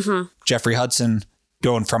 Mm-hmm. Jeffrey Hudson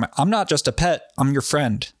going from, I'm not just a pet, I'm your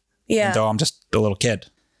friend. Yeah. Though I'm just a little kid.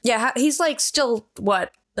 Yeah, he's like still,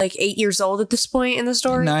 what, like 8 years old at this point in the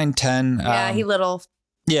story? 9, 10. Yeah, he little.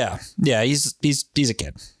 Yeah, he's a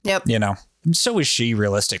kid. Yep. So is she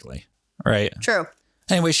realistically, right? True.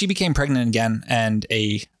 Anyway, she became pregnant again, and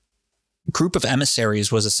a group of emissaries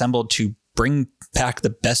was assembled to bring back the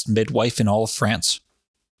best midwife in all of France.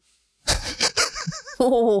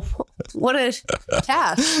 Oh, what a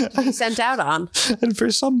task he sent out on. And for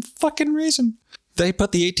some fucking reason, they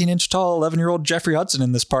put the 18-inch tall 11-year-old Jeffrey Hudson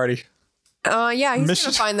in this party. Yeah, he's going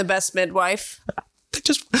to find the best midwife.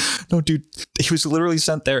 No, dude, he was literally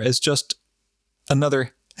sent there as just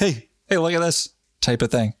another, hey, look at this type of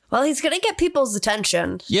thing. Well, he's going to get people's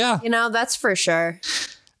attention. Yeah. That's for sure.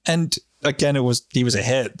 And again, he was a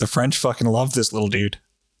hit. The French fucking loved this little dude.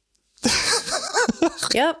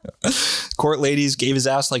 Yep. Court ladies gave his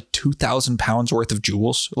ass like 2,000 pounds worth of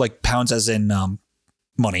jewels, like pounds as in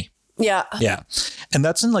money. Yeah. Yeah. And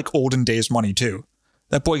that's in like olden days money too.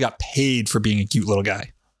 That boy got paid for being a cute little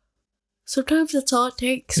guy. Sometimes that's all it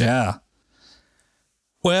takes. Yeah.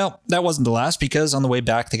 Well, that wasn't the last, because on the way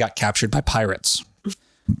back, they got captured by pirates.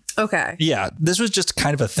 Okay. Yeah, this was just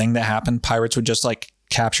kind of a thing that happened. Pirates would just like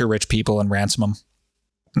capture rich people and ransom them.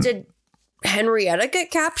 Did Henrietta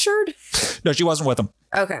get captured? No, she wasn't with them.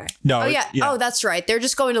 Okay. No. Oh, yeah. Oh, that's right. They're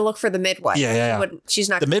just going to look for the midwife. Yeah. She's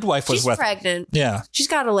not. The midwife was with them. She's pregnant. Yeah. She's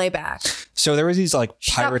got to lay back. So there was these like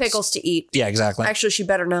She's got pirates. pickles to eat. Yeah, exactly. Actually, she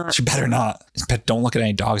better not. She better not. But don't look at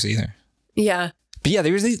any dogs either. Yeah. But yeah,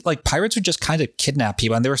 there was these like pirates would just kind of kidnap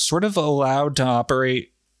people, and they were sort of allowed to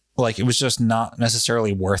operate. Like it was just not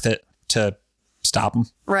necessarily worth it to stop them.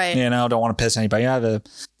 Right. You know, don't want to piss anybody off.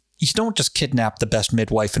 You don't just kidnap the best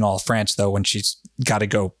midwife in all of France, though, when she's got to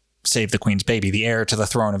go save the Queen's baby, the heir to the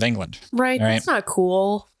throne of England. Right. That's not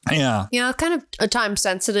cool. Yeah. Yeah, kind of a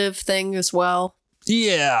time-sensitive thing as well.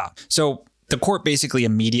 Yeah. So the court basically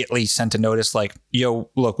immediately sent a notice like,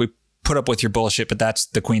 yo, look, we put up with your bullshit, but that's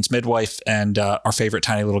the Queen's midwife and our favorite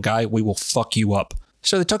tiny little guy. We will fuck you up.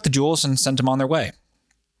 So they took the jewels and sent them on their way.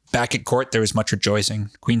 Back at court, there was much rejoicing.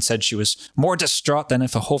 Queen said she was more distraught than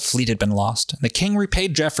if a whole fleet had been lost. And the king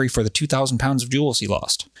repaid Jeffrey for the 2,000 pounds of jewels he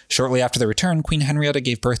lost. Shortly after the return, Queen Henrietta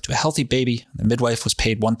gave birth to a healthy baby. And the midwife was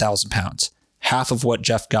paid 1,000 pounds, half of what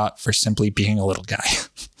Jeff got for simply being a little guy.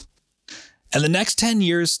 And the next 10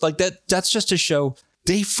 years, like that's just to show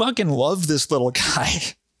they fucking loved this little guy.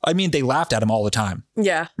 I mean, they laughed at him all the time.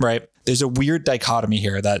 Yeah. Right? There's a weird dichotomy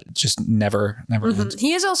here that just never ends.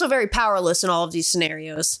 He is also very powerless in all of these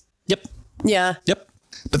scenarios. Yep. Yeah. Yep.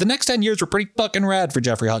 But the next 10 years were pretty fucking rad for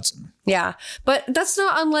Jeffrey Hudson. Yeah. But that's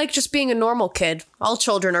not unlike just being a normal kid. All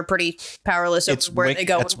children are pretty powerless over where they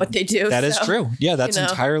go and what they do. That is true. Yeah, that's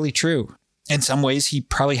entirely true. In some ways, he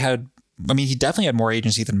probably had, he definitely had more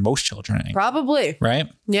agency than most children. Probably. Right?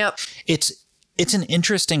 Yep. It's an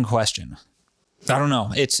interesting question. I don't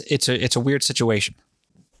know. It's a weird situation.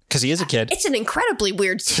 Because he is a kid. It's an incredibly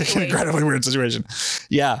weird situation.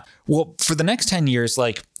 Yeah. Well, for the next 10 years,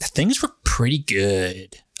 like, things were pretty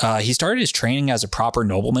good. He started his training as a proper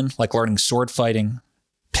nobleman, like learning sword fighting,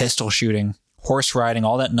 pistol shooting, horse riding,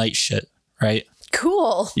 all that night shit, right?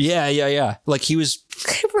 Cool. Yeah. Like, he was...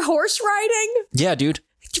 Horse riding? Yeah, dude.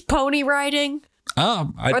 Pony riding?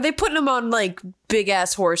 Are they putting him on, like,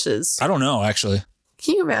 big-ass horses? I don't know, actually.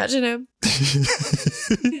 Can you imagine him?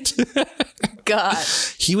 God.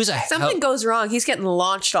 He was something goes wrong. He's getting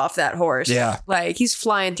launched off that horse. Yeah. Like, he's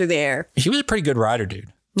flying through the air. He was a pretty good rider,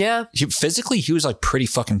 dude. Yeah. Physically, he was like pretty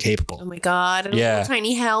fucking capable. Oh my God. And a little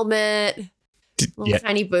tiny helmet. Little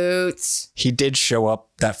tiny boots. He did show up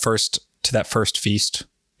that first feast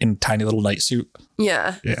in tiny little night suit.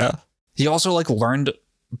 Yeah. Yeah. He also like learned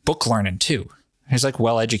book learning too. He's like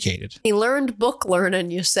well educated. He learned book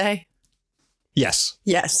learning, you say? Yes.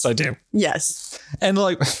 Yes. I do. Yes. And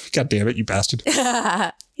like, God damn it, you bastard.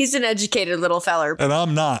 He's an educated little feller. And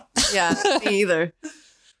I'm not. Yeah, me either.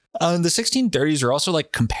 The 1630s are also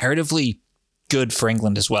like comparatively good for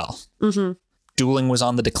England as well. Mm-hmm. Dueling was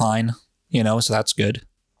on the decline, so that's good.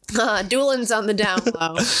 Dueling's on the down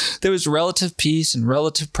low. There was relative peace and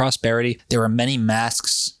relative prosperity. There were many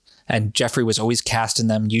masks, and Jeffrey was always cast in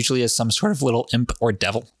them, usually as some sort of little imp or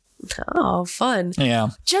devil. Oh, fun. Yeah.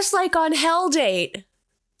 Just like on Hell Date.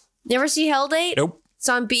 You ever see Hell Date? Nope. It's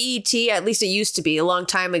on BET, at least it used to be a long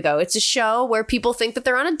time ago. It's a show where people think that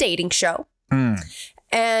they're on a dating show.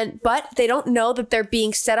 But they don't know that they're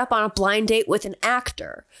being set up on a blind date with an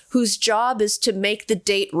actor whose job is to make the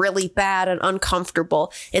date really bad and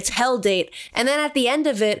uncomfortable. It's Hell Date. And then at the end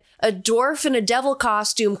of it, a dwarf in a devil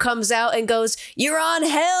costume comes out and goes, "You're on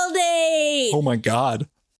Hell Date!" Oh my God.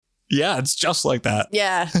 Yeah, it's just like that.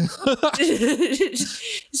 Yeah.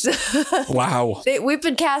 Wow. We've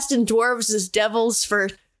been casting dwarves as devils for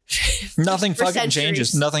nothing for fucking centuries.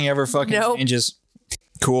 changes. Nothing ever fucking changes.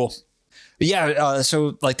 Cool. But yeah,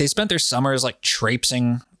 so like they spent their summers like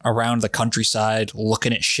traipsing around the countryside,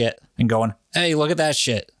 looking at shit and going, "Hey, look at that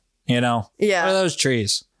shit." Yeah. Look at those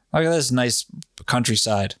trees. Look at this nice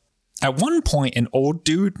countryside. At one point, an old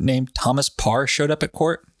dude named Thomas Parr showed up at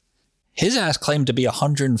court. His ass claimed to be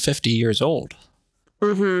 150 years old.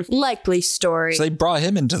 Mm-hmm. Likely story. So they brought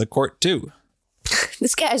him into the court too.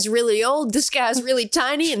 This guy's really old, this guy's really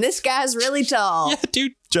tiny, and this guy's really tall. Yeah,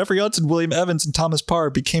 dude. Jeffrey Hudson, William Evans, and Thomas Parr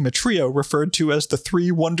became a trio referred to as the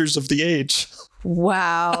Three Wonders of the Age.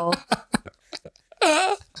 Wow.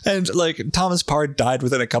 And like Thomas Parr died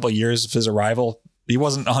within a couple of years of his arrival. He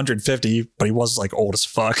wasn't 150, but he was like old as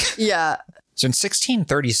fuck. Yeah. So in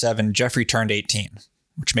 1637, Jeffrey turned 18,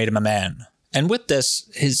 which made him a man. And with this,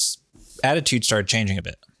 his attitude started changing a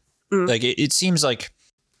bit. Like it seems like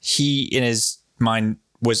he, in his mind,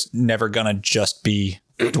 was never gonna just be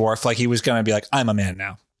a dwarf. Like he was gonna be like, "I'm a man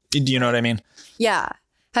now." Do you know what I mean? Yeah.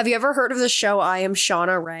 Have you ever heard of the show I Am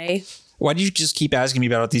Shauna Ray? Why do you just keep asking me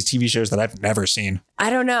about these TV shows that I've never seen?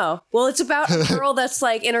 I don't know. Well, it's about a girl that's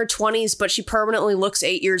like in her 20s, but she permanently looks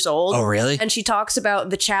 8 years old. Oh, really? And she talks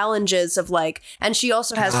about the challenges of like, and she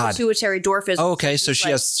also has pituitary dwarfism. Oh, okay. So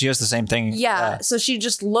she has the same thing. Yeah. So she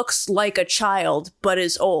just looks like a child, but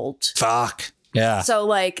is old. Fuck. Yeah. So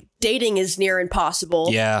like dating is near impossible.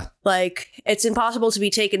 Yeah. Like it's impossible to be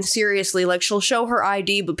taken seriously. Like she'll show her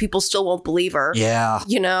ID, but people still won't believe her. Yeah.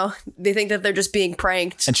 You know, they think that they're just being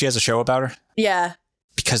pranked. And she has a show about her? Yeah.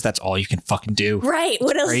 Because that's all you can fucking do. Right.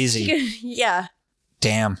 What else? Crazy. Yeah.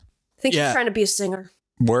 Damn. I think she's trying to be a singer.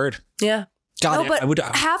 Word. Yeah. God, no, but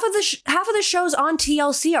half of the shows on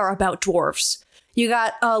TLC are about dwarves. You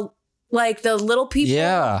got like the Little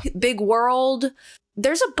People, Big World.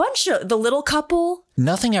 There's a bunch of The Little Couple.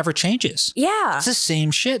 Nothing ever changes. Yeah. It's the same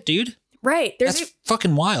shit, dude. Right. That's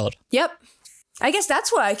fucking wild. Yep. I guess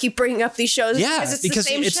that's why I keep bringing up these shows. Yeah, because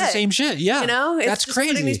it's the same shit. Yeah. You know? It's that's just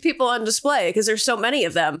crazy. putting these people on display because there's so many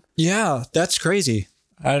of them. Yeah, that's crazy.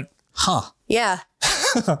 Yeah. How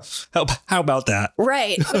about that?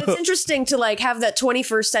 Right. But it's interesting to like have that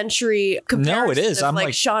 21st century comparison. No, it is. Of, I'm like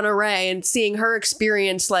like Shauna Ray and seeing her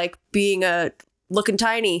experience like being looking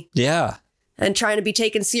tiny. Yeah. And trying to be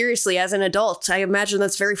taken seriously as an adult. I imagine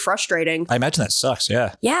that's very frustrating. I imagine that sucks,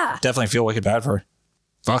 yeah. Yeah. Definitely feel wicked bad for her.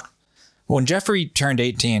 Fuck. When Jeffrey turned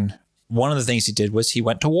 18, one of the things he did was he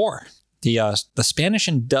went to war. The Spanish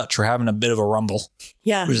and Dutch were having a bit of a rumble.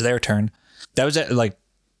 Yeah. It was their turn. That was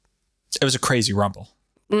it was a crazy rumble.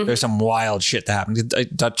 Mm-hmm. There's some wild shit that happened.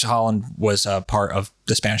 Dutch Holland was a part of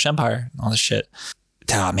the Spanish Empire and all this shit.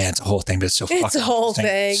 Oh man, it's a whole thing, but it's so fucking It's a whole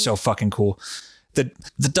thing. So fucking cool. The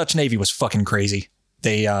Dutch Navy was fucking crazy.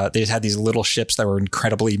 They just had these little ships that were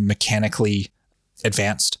incredibly mechanically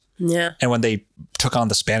advanced. Yeah. And when they took on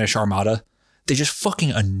the Spanish Armada, they just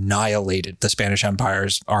fucking annihilated the Spanish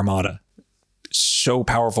Empire's Armada. So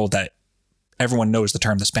powerful that everyone knows the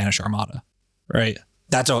term the Spanish Armada, right?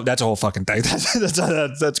 That's a whole fucking thing.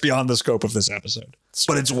 That's beyond the scope of this episode.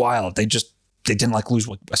 But it's wild. They didn't like lose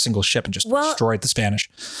a single ship and just destroyed the Spanish.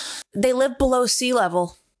 They live below sea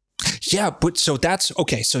level. Yeah, but so that's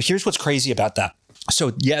okay. So here's what's crazy about that.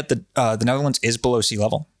 So yeah, the Netherlands is below sea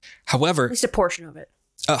level. However, at least a portion of it.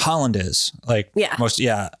 Holland is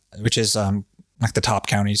which is like the top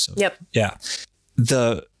counties. Yep. Yeah.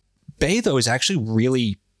 The bay though is actually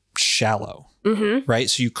really shallow, right?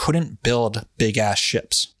 So you couldn't build big ass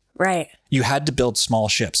ships. Right. You had to build small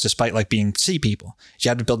ships, despite like being sea people. You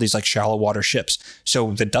had to build these like shallow water ships.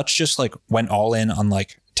 So the Dutch just like went all in on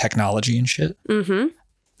like technology and shit. Mm-hmm.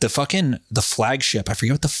 The flagship, I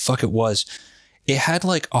forget what the fuck it was. It had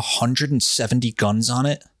like 170 guns on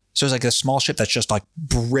it. So it's like a small ship that's just like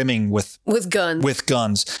brimming with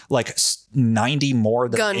guns, like 90 more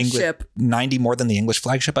than the English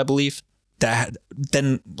flagship, I believe. That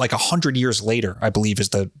then like 100 years later, I believe is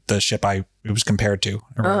the ship it was compared to.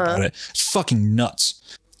 I read about it. It's fucking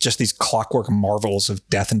nuts. Just these clockwork marvels of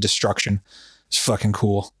death and destruction. It's fucking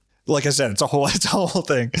cool. Like I said, it's a whole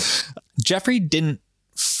thing. Jeffrey didn't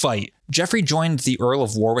fight. Jeffrey joined the Earl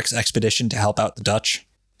of Warwick's expedition to help out the Dutch.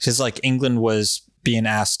 Because like England was being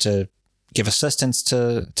asked to give assistance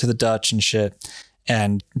to the Dutch and shit.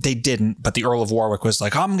 And they didn't, but the Earl of Warwick was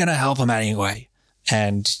like, I'm going to help him anyway.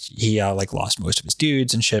 And he like lost most of his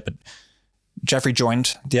dudes and shit. But Jeffrey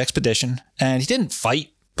joined the expedition and he didn't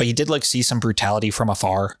fight, but he did like see some brutality from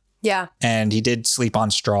afar. Yeah. And he did sleep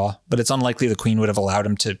on straw, but it's unlikely the Queen would have allowed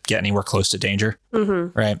him to get anywhere close to danger.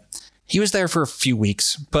 Mm-hmm. Right. He was there for a few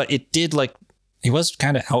weeks, but it did like, he was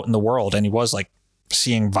kind of out in the world and he was like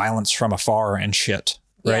seeing violence from afar and shit.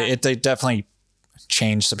 Right. Yeah. They definitely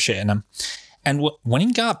changed some shit in him. And when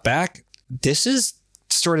he got back, this is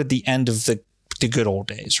sort of the end of the good old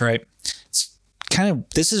days, right? It's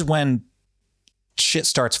this is when shit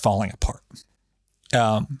starts falling apart.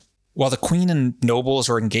 While the Queen and nobles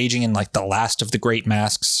are engaging in like the last of the great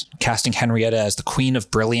masks, casting Henrietta as the Queen of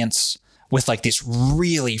Brilliance with like this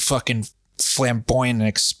really fucking flamboyant and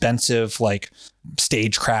expensive like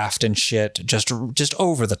stagecraft and shit, just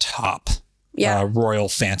over the top, royal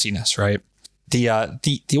fanciness, right? The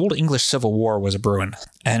old English Civil War was a brewing,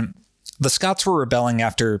 and the Scots were rebelling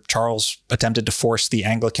after Charles attempted to force the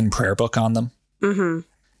Anglican prayer book on them. Mm-hmm.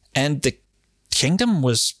 And the kingdom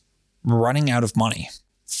was running out of money.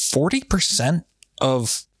 40%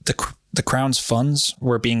 of the crown's funds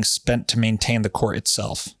were being spent to maintain the court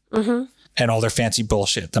itself. Mm-hmm. And all their fancy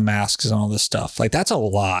bullshit, the masks and all this stuff. Like, that's a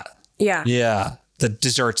lot. Yeah. Yeah. The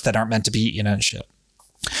desserts that aren't meant to be eaten and shit.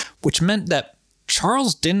 Which meant that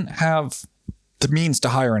Charles didn't have the means to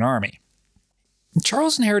hire an army.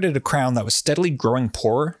 Charles inherited a crown that was steadily growing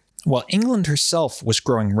poorer, while England herself was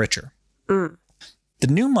growing richer. Mm. the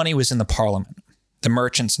new money was in the Parliament, the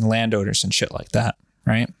merchants and landowners and shit like that,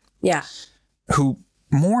 right? Yeah. Who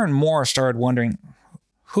more and more started wondering,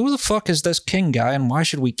 who the fuck is this king guy and why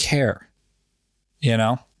should we care? You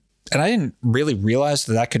know? And I didn't really realize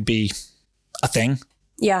that could be a thing.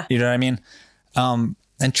 Yeah. You know what I mean?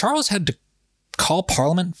 And Charles had to call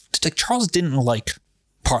Parliament. Like, Charles didn't like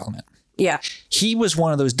Parliament. Yeah. He was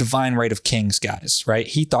one of those divine right of kings guys, right?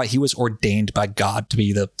 He thought he was ordained by God to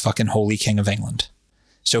be the fucking holy king of England.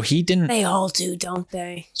 So he didn't. They all do, don't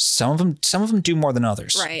they? Some of them do more than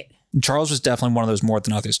others. Right. Charles was definitely one of those more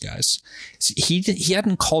than others guys. He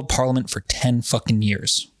hadn't called Parliament for 10 fucking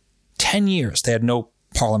years. 10 years. They had no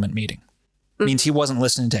Parliament meeting. Means he wasn't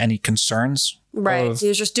listening to any concerns. Right. He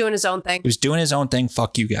was just doing his own thing. He was doing his own thing.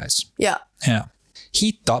 Fuck you guys. Yeah. Yeah.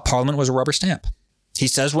 He thought Parliament was a rubber stamp. He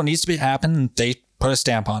says what needs to happen, and they put a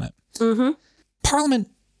stamp on it. Mm-hmm. Parliament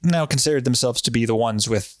now considered themselves to be the ones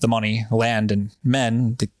with the money, land, and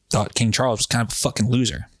men. They thought King Charles was kind of a fucking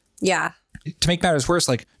loser. Yeah. To make matters worse,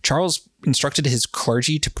 like, Charles instructed his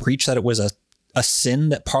clergy to preach that it was a sin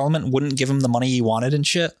that Parliament wouldn't give him the money he wanted and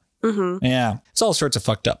shit. Mm-hmm. Yeah. It's all sorts of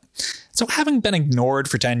fucked up. So having been ignored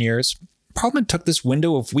for 10 years, Parliament took this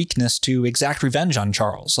window of weakness to exact revenge on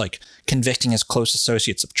Charles, like convicting his close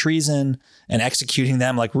associates of treason and executing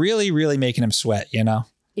them, like really, really making him sweat, you know?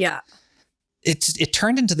 Yeah. It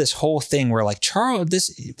turned into this whole thing where, like,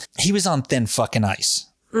 Charles, he was on thin fucking ice.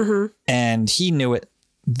 Mm-hmm. And he knew it.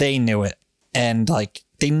 They knew it. And, like,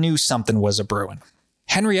 they knew something was a brewing.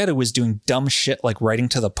 Henrietta was doing dumb shit like writing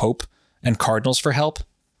to the Pope and cardinals for help.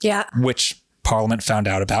 Yeah. Which Parliament found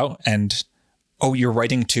out about. And, oh, you're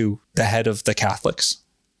writing to the head of the Catholics.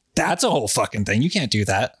 That's a whole fucking thing. You can't do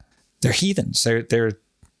that. They're heathens. They're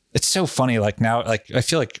it's so funny. Like, now, like, I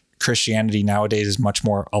feel like Christianity nowadays is much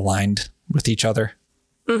more aligned with each other.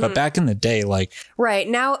 Mm-hmm. But back in the day, like, right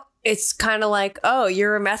now it's kind of like, oh,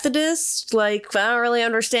 you're a Methodist? Like, I don't really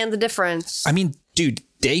understand the difference. I mean, dude,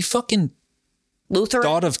 they fucking Lutheran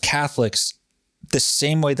thought of Catholics the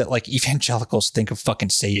same way that, like, evangelicals think of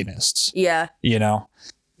fucking Satanists. Yeah. You know,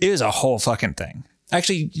 it is a whole fucking thing.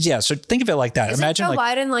 Actually, yeah. So think of it like that. Isn't Imagine Joe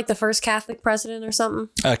like Biden like the first Catholic president or something?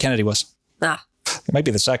 Kennedy was. Ah. It might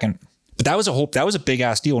be the second. But that was a big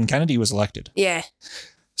ass deal when Kennedy was elected. Yeah.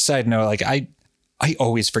 Side note, like, I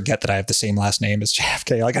always forget that I have the same last name as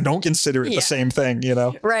JFK. Like, I don't consider it the same thing, you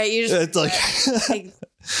know? Right. You just, it's like, I think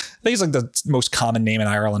it's like the most common name in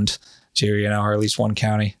Ireland too, you know, or at least one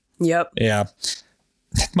county. Yep. Yeah.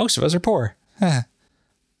 Most of us are poor. Yeah.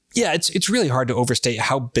 It's really hard to overstate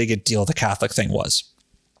how big a deal the Catholic thing was.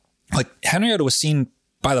 Like, Henrietta was seen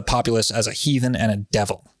by the populace as a heathen and a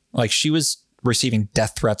devil. Like, she was receiving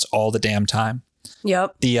death threats all the damn time.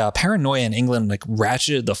 Yep. The paranoia in England, like,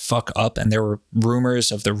 ratcheted the fuck up, and there were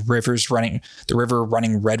rumors of the river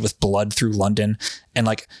running red with blood through London, and,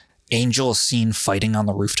 like, angels seen fighting on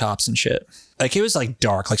the rooftops and shit. Like, it was, like,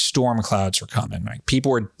 dark, like, storm clouds were coming. Like,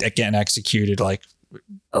 people were getting executed, like,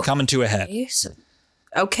 coming to a head.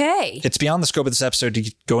 Okay. It's beyond the scope of this episode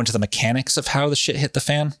to go into the mechanics of how the shit hit the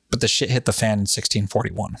fan, but the shit hit the fan in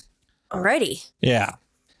 1641. Alrighty. Yeah.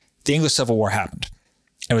 The English Civil War happened.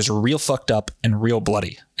 It was real fucked up and real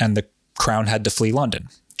bloody, and the crown had to flee London.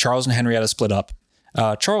 Charles and Henrietta split up.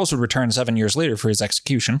 Charles would return 7 years later for his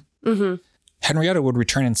execution. Mm-hmm. Henrietta would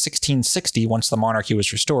return in 1660 once the monarchy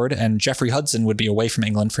was restored, and Jeffery Hudson would be away from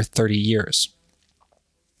England for 30 years.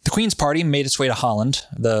 The Queen's party made its way to Holland.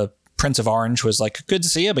 The Prince of Orange was like, good to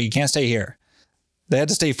see you, but you can't stay here. They had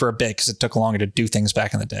to stay for a bit because it took longer to do things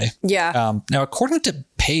back in the day. Yeah. Now, according to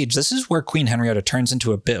Page, this is where Queen Henrietta turns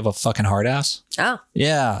into a bit of a fucking hard ass. Oh.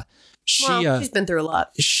 Yeah. She's been through a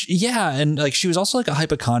lot. Yeah. And, like, she was also like a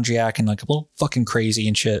hypochondriac and, like, a little fucking crazy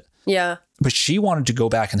and shit. Yeah. But she wanted to go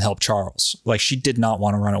back and help Charles. Like, she did not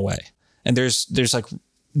want to run away. And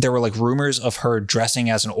there were like rumors of her dressing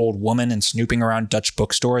as an old woman and snooping around Dutch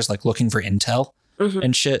bookstores, like looking for intel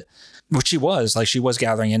and shit, which she was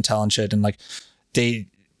gathering intel and shit. And, like, they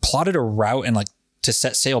plotted a route and, like, to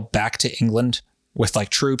set sail back to England with, like,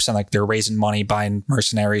 troops, and, like, they're raising money, buying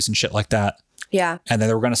mercenaries and shit like that. Yeah. And then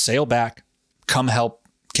they were going to sail back, come help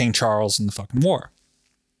King Charles in the fucking war.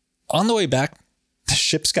 On the way back, the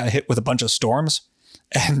ships got hit with a bunch of storms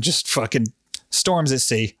and just fucking storms at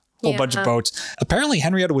sea. Whole bunch of boats. Apparently,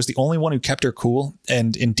 Henrietta was the only one who kept her cool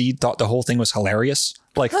and indeed thought the whole thing was hilarious.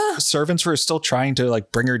 Like, servants were still trying to,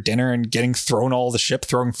 like, bring her dinner and getting thrown all the ship,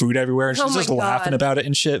 throwing food everywhere. And she's just laughing about it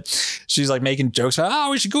and shit. She's, like, making jokes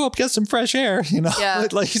about, we should go up, get some fresh air, you know? Yeah.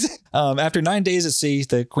 Like, after 9 days at sea,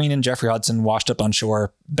 the Queen and Jeffrey Hudson washed up on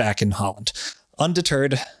shore back in Holland.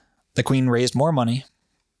 Undeterred, the Queen raised more money,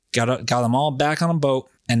 got them all back on a boat,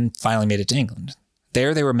 and finally made it to England.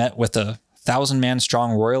 There they were met with a 1,000-man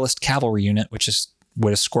strong royalist cavalry unit, which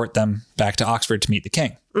would escort them back to Oxford to meet the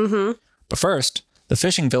king. Mm-hmm. But first, the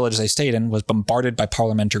fishing village they stayed in was bombarded by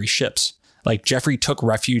parliamentary ships. Like, Jeffrey took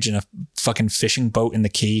refuge in a fucking fishing boat in the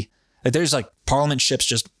quay. Like, there's like Parliament ships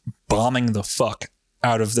just bombing the fuck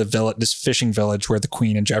out of this fishing village where the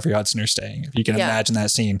Queen and Jeffrey Hudson are staying. If you can imagine that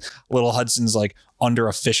scene. Little Hudson's like under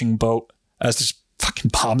a fishing boat as there's fucking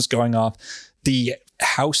bombs going off. The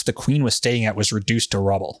house the Queen was staying at was reduced to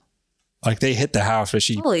rubble. Like, they hit the house, but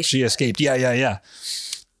she escaped. Yeah.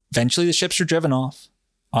 Eventually, the ships were driven off.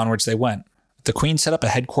 Onwards they went. The Queen set up a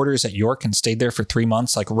headquarters at York and stayed there for 3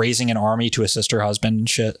 months, like raising an army to assist her husband and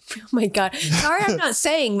shit. Oh my God. Sorry, I'm not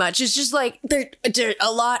saying much. It's just like there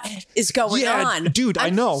a lot is going on. Dude,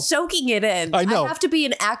 I know. Soaking it in. I know. I have to be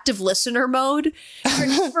in active listener mode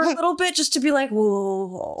for a little bit just to be like,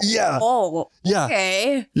 whoa. Yeah. Oh, yeah.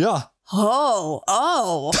 Okay. Yeah.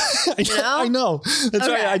 Oh. You know? I know. That's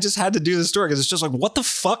right. I just had to do the story because it's just like, what the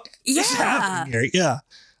fuck is happening here? Yeah.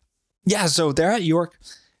 Yeah. So they're at York.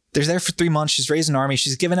 They're there for 3 months. She's raised an army.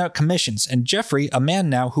 She's given out commissions. And Jeffrey, a man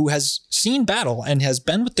now who has seen battle and has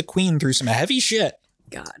been with the Queen through some heavy shit.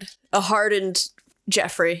 God. A hardened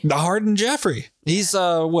Jeffrey. The hardened Jeffrey. He's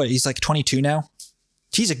what? He's like 22 now.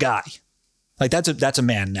 He's a guy. Like, that's a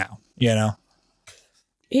man now, you know?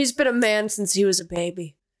 He's been a man since he was a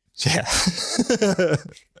baby. Yeah.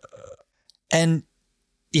 And,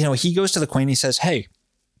 you know, he goes to the Queen. He says, hey,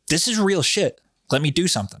 this is real shit. Let me do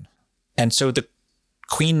something. And so the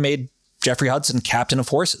Queen made Jeffrey Hudson captain of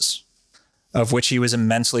horses, of which he was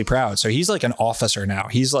immensely proud. So he's like an officer now.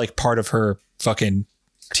 He's like part of her fucking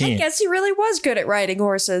team. I guess he really was good at riding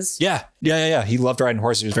horses. Yeah. He loved riding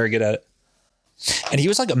horses. He was very good at it. And he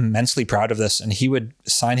was like immensely proud of this. And he would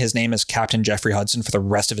sign his name as Captain Jeffrey Hudson for the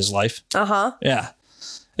rest of his life. Uh-huh. Yeah.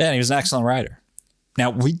 And he was an excellent rider. Now,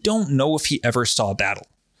 we don't know if he ever saw a battle.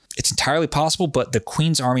 It's entirely possible, but the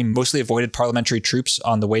Queen's army mostly avoided parliamentary troops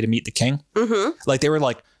on the way to meet the king. Mm-hmm. Like, they were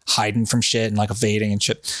like hiding from shit and like evading and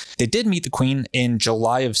shit. They did meet the Queen in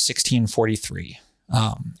July of 1643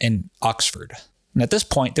 in Oxford. And at this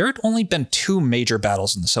point, there had only been 2 major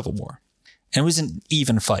battles in the Civil War. And it was an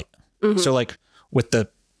even fight. Mm-hmm. So like with the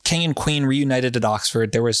king and queen reunited at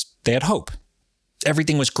Oxford, they had hope.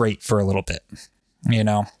 Everything was great for a little bit, you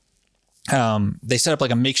know? They set up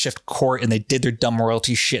like a makeshift court and they did their dumb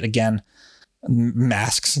royalty shit again.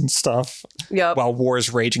 Masks and stuff. Yep. While war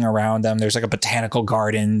is raging around them. There's like a botanical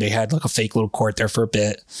garden. They had like a fake little court there for a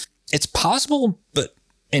bit. It's possible, but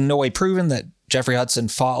in no way proven, that Jeffrey Hudson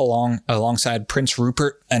fought alongside Prince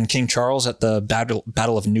Rupert and King Charles at the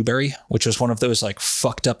Battle of Newbury, which was one of those like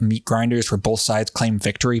fucked up meat grinders where both sides claimed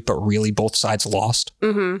victory, but really both sides lost.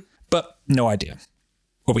 Mm-hmm. But no idea.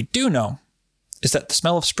 What we do know is that the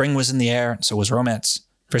smell of spring was in the air, and so was romance.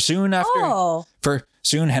 For soon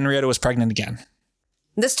Henrietta was pregnant again.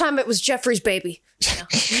 This time it was Jeffrey's baby.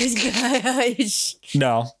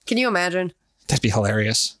 No. Can you imagine? That'd be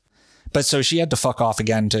hilarious. But so she had to fuck off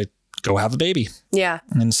again to go have a baby. Yeah.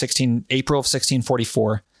 In April of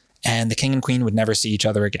 1644, and the king and queen would never see each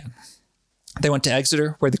other again. They went to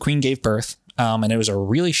Exeter, where the queen gave birth. And it was a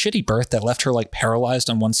really shitty birth that left her like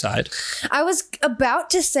paralyzed on one side. I was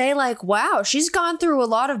about to say like, wow, she's gone through a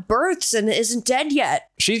lot of births and isn't dead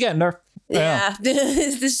yet. She's getting there. Yeah.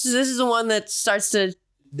 This is the one that starts to...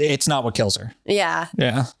 It's not what kills her. Yeah.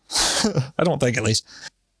 Yeah. I don't think, at least.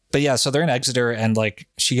 But yeah, so they're in Exeter and like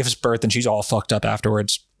she gives birth and she's all fucked up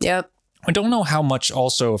afterwards. Yep. I don't know how much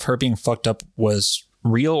also of her being fucked up was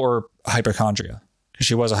real or hypochondria, because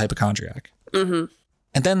she was a hypochondriac. Mm-hmm.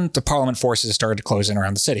 And then the Parliament forces started to close in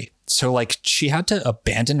around the city. So like she had to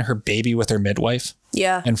abandon her baby with her midwife.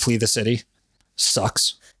 Yeah. And flee the city.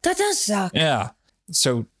 Sucks. That does suck. Yeah.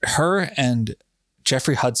 So her and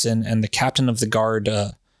Jeffrey Hudson and the captain of the guard,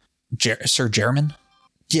 Sir Jermyn.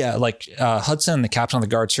 Yeah, like Hudson and the captain of the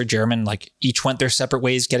guard, Sir Jermyn, like each went their separate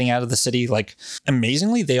ways getting out of the city. Like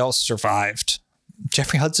amazingly, they all survived.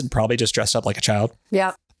 Jeffrey Hudson probably just dressed up like a child.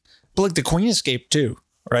 Yeah. But like the queen escaped too,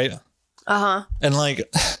 right? Uh-huh. And like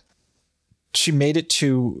she made it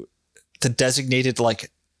to the designated like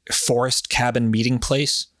forest cabin meeting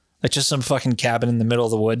place, like just some fucking cabin in the middle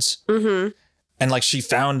of the woods. Mm-hmm. And like she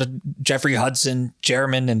found Jeffrey Hudson,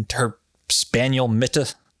 Jermyn, and her spaniel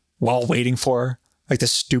Mitta while waiting for her, like the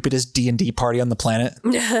stupidest D&D party on the planet.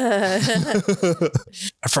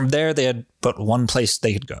 From there, they had but one place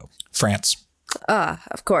they could go: France.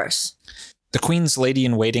 Of course. The Queen's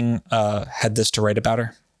lady-in-waiting had this to write about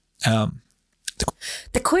her.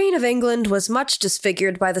 The Queen of England was much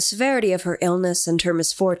disfigured by the severity of her illness and her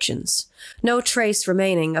misfortunes, no trace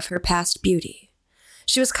remaining of her past beauty.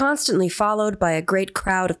 She was constantly followed by a great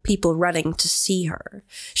crowd of people running to see her.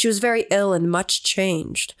 She was very ill and much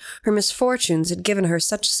changed. Her misfortunes had given her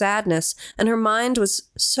such sadness, and her mind was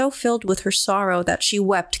so filled with her sorrow that she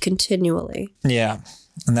wept continually. Yeah,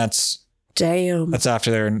 and that's when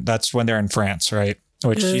they're in France, right?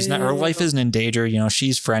 Which she's not. Her life isn't in danger. You know,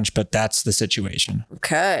 she's French, but that's the situation.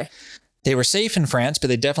 Okay. They were safe in France, but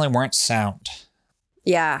they definitely weren't sound.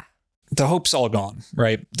 Yeah. The hope's all gone,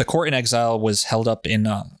 right? The court in exile was held up in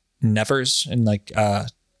Nevers in like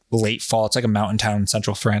late fall. It's like a mountain town in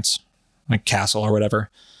central France, like castle or whatever.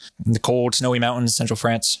 In the cold, snowy mountains, central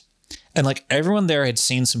France. And like everyone there had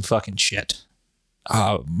seen some fucking shit.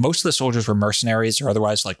 Most of the soldiers were mercenaries or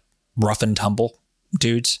otherwise like rough and tumble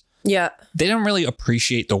dudes. Yeah. They didn't really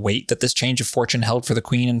appreciate the weight that this change of fortune held for the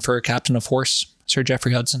Queen and for a captain of horse, Sir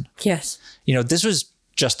Jeffery Hudson. Yes. You know, this was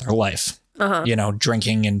just their life. You know,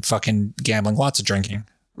 drinking and fucking gambling, lots of drinking.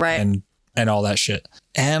 Right. And all that shit.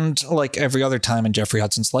 And like every other time in Jeffery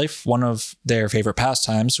Hudson's life, one of their favorite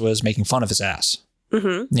pastimes was making fun of his ass.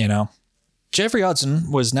 Mm-hmm. You know, Jeffery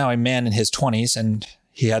Hudson was now a man in his 20s and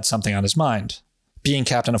he had something on his mind. Being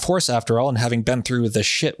captain of horse, after all, and having been through the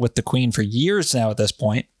shit with the Queen for years now at this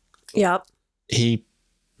point. Yep. He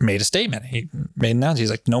made a statement. He made an announcement. He's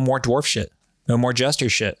like, no more dwarf shit. No more jester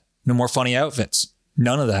shit. No more funny outfits.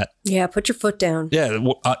 None of that. Yeah, put your foot down. Yeah,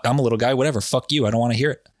 I'm a little guy. Whatever. Fuck you. I don't want to hear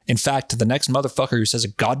it. In fact, the next motherfucker who says a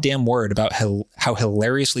goddamn word about how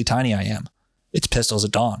hilariously tiny I am, it's pistols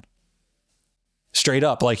at dawn. Straight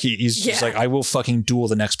up. Like he's just like, I will fucking duel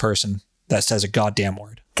the next person that says a goddamn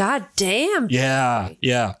word. God damn. Yeah.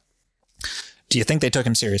 Yeah. Do you think they took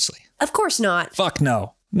him seriously? Of course not. Fuck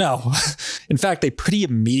no. No. In fact, they pretty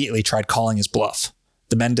immediately tried calling his bluff.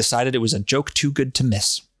 The men decided it was a joke too good to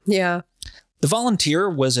miss. Yeah. The volunteer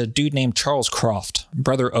was a dude named Charles Croft,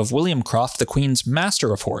 brother of William Croft, the Queen's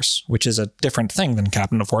Master of Horse, which is a different thing than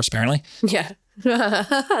Captain of Horse, apparently. Yeah.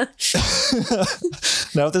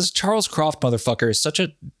 Now, this Charles Croft motherfucker is such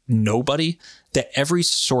a nobody that every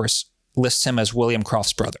source lists him as William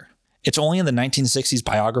Croft's brother. It's only in the 1960s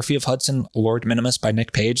biography of Hudson, Lord Minimus by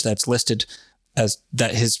Nick Page, that's listed as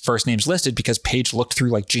that his first name's listed because Page looked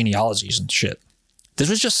through like genealogies and shit.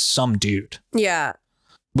 This was just some dude. Yeah.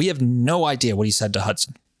 We have no idea what he said to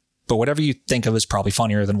Hudson, but whatever you think of is probably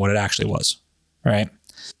funnier than what it actually was, right?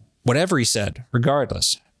 Whatever he said,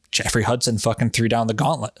 regardless, Jeffery Hudson fucking threw down the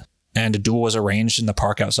gauntlet and a duel was arranged in the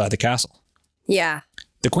park outside the castle. Yeah.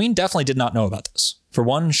 The Queen definitely did not know about this. For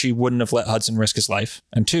one, she wouldn't have let Hudson risk his life.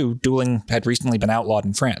 And two, dueling had recently been outlawed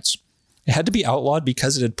in France. It had to be outlawed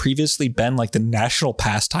because it had previously been like the national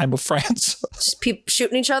pastime of France. Just people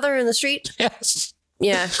shooting each other in the street? Yes.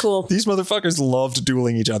 Yeah, cool. These motherfuckers loved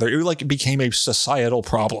dueling each other. It like became a societal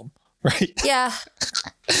problem, right? Yeah.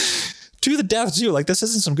 To the death too. Like this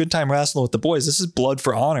isn't some good time wrestling with the boys. This is blood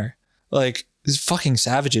for honor. Like these fucking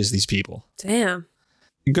savages, these people. Damn.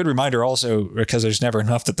 Good reminder also, because there's never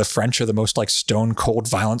enough, that the French are the most like stone cold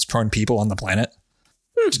violence prone people on the planet.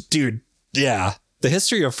 Dude, yeah. The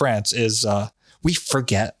history of France is, we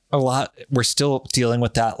forget a lot. We're still dealing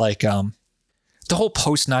with that, like, the whole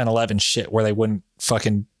post 9/11 shit where they wouldn't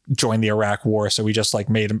fucking join the Iraq war. So we just like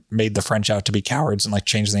made the French out to be cowards and like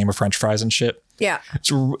changed the name of French fries and shit. Yeah.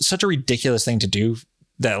 It's such a ridiculous thing to do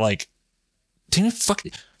that like,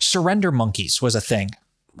 surrender monkeys was a thing.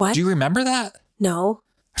 What? Do you remember that? No.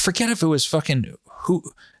 I forget if it was fucking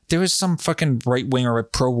there was some fucking right wing or a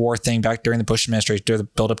pro-war thing back during the Bush administration, during the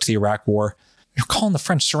build up to the Iraq war. You're calling the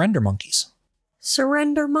French surrender monkeys.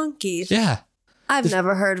 Surrender monkeys? Yeah. I've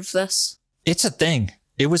never heard of this. It's a thing.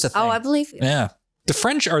 It was a thing. Oh, I believe you. Yeah. The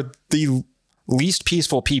French are the least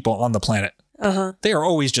peaceful people on the planet. Uh-huh. They are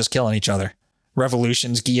always just killing each other.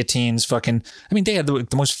 Revolutions, guillotines, fucking... I mean, they had the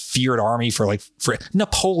most feared army for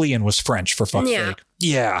Napoleon was French, for fuck's sake.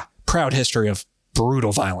 Yeah. Proud history of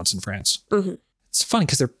brutal violence in France. Mm-hmm. It's funny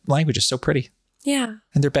because their language is so pretty. Yeah.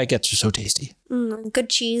 And their baguettes are so tasty. Good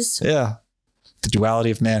cheese. Yeah. The duality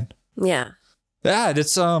of man. Yeah. Yeah,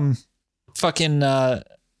 it's fucking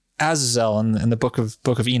Azazel in the book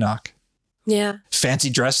of Enoch. Yeah. Fancy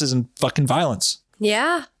dresses and fucking violence.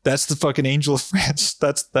 Yeah. That's the fucking angel of France.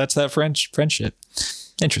 That's that French shit.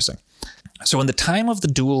 Interesting. So when the time of the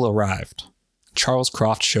duel arrived, Charles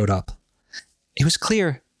Croft showed up. It was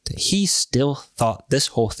clear that he still thought this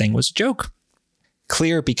whole thing was a joke.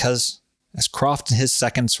 Clear because as Croft and his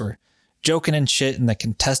seconds were joking and shit and the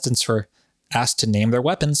contestants were asked to name their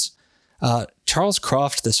weapons, Charles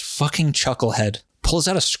Croft, this fucking chucklehead, pulls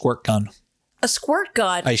out a squirt gun. A squirt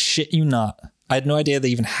gun? I shit you not. I had no idea they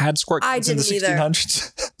even had squirt guns in the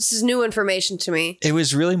 1600s. This is new information to me. It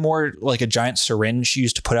was really more like a giant syringe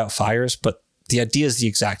used to put out fires, but the idea is the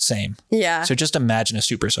exact same. Yeah. So just imagine a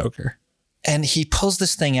super soaker. And he pulls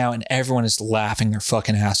this thing out and everyone is laughing their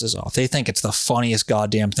fucking asses off. They think it's the funniest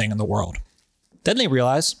goddamn thing in the world. Then they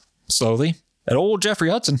realize, slowly, that old Jeffrey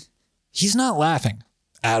Hudson, he's not laughing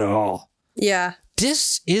at all. Yeah.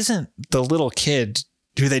 This isn't the little kid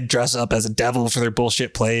who they dress up as a devil for their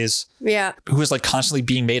bullshit plays. Yeah. Who was like constantly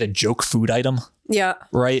being made a joke food item. Yeah.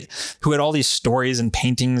 Right? Who had all these stories and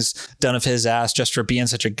paintings done of his ass just for being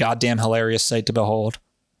such a goddamn hilarious sight to behold.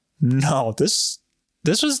 No, this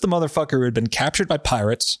was the motherfucker who had been captured by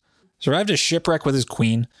pirates, survived a shipwreck with his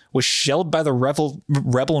queen, was shelled by the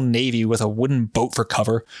rebel navy with a wooden boat for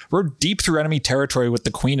cover, rode deep through enemy territory with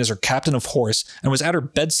the queen as her captain of horse, and was at her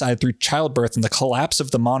bedside through childbirth and the collapse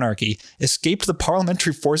of the monarchy, escaped the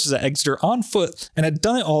parliamentary forces at Exeter on foot, and had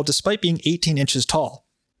done it all despite being 18 inches tall.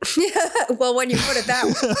 Well, when you put it that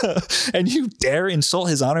way. And you dare insult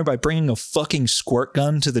his honor by bringing a fucking squirt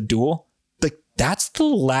gun to the duel? Like, that's the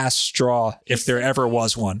last straw, if there ever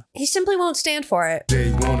was one. He simply won't stand for it.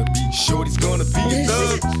 They wanna be, shorty's gonna be a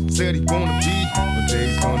thug. Said he wanna be, but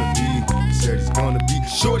they's gonna be. Said he's gonna be,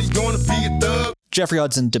 shorty's gonna be a thug. Jeffrey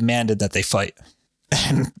Hudson demanded that they fight.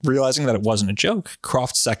 And realizing that it wasn't a joke,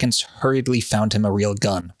 Croft's seconds hurriedly found him a real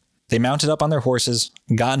gun. They mounted up on their horses,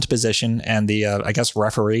 got into position, and the,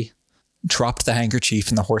 referee dropped the handkerchief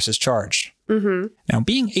and the horses charged. Mm-hmm. Now,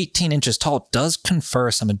 being 18 inches tall does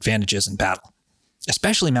confer some advantages in battle,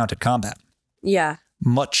 especially mounted combat. Yeah.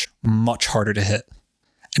 Much, much harder to hit.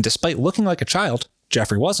 And despite looking like a child,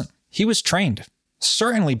 Jeffrey wasn't. He was trained,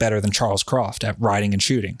 certainly better than Charles Croft at riding and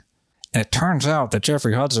shooting. And it turns out that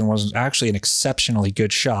Jeffrey Hudson was actually an exceptionally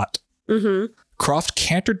good shot. Mm-hmm. Croft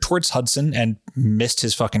cantered towards Hudson and missed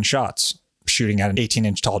his fucking shots, shooting at an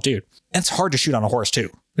 18-inch tall dude. And it's hard to shoot on a horse, too.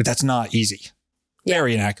 That's not easy. Yeah.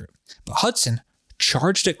 Very inaccurate. But Hudson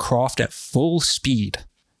charged at Croft at full speed,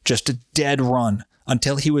 just a dead run,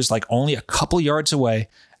 until he was like only a couple yards away.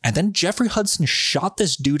 And then Jeffrey Hudson shot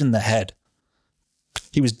this dude in the head.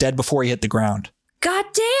 He was dead before he hit the ground. God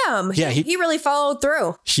damn. Yeah, he really followed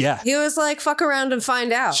through. Yeah. He was like, fuck around and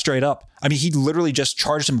find out. Straight up. I mean, he literally just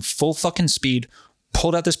charged him full fucking speed,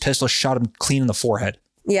 pulled out this pistol, shot him clean in the forehead.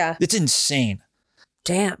 Yeah. It's insane.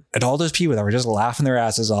 Damn. And all those people that were just laughing their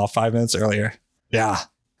asses off 5 minutes earlier. Yeah.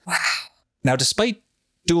 Wow. Now, despite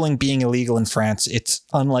dueling being illegal in France, it's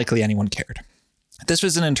unlikely anyone cared. This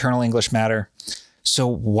was an internal English matter. So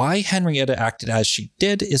why Henrietta acted as she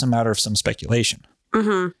did is a matter of some speculation.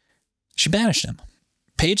 Mm-hmm. She banished him.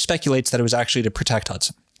 Page speculates that it was actually to protect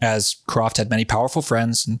Hudson, as Croft had many powerful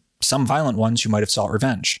friends and some violent ones who might have sought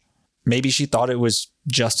revenge. Maybe she thought it was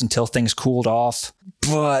just until things cooled off,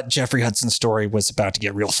 but Jeffrey Hudson's story was about to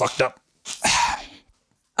get real fucked up.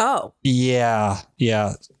 Oh. Yeah.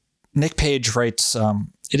 Nick Page writes,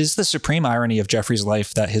 it is the supreme irony of Jeffrey's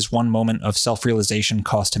life that his one moment of self-realization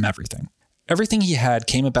cost him everything. Everything he had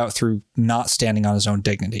came about through not standing on his own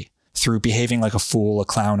dignity, through behaving like a fool, a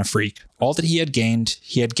clown, a freak. All that he had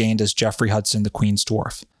gained as Jeffrey Hudson, the Queen's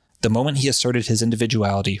dwarf. The moment he asserted his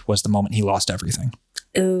individuality was the moment he lost everything.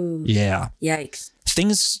 Ooh. Yeah. Yikes.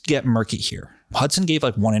 Things get murky here. Hudson gave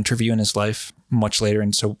like one interview in his life much later,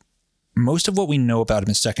 and so most of what we know about him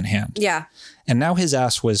is secondhand. Yeah. And now his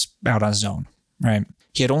ass was out on his own, right?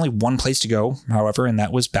 He had only one place to go, however, and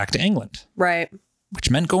that was back to England. Right. Which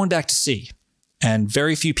meant going back to sea. And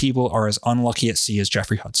very few people are as unlucky at sea as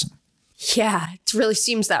Jeffrey Hudson. Yeah, it really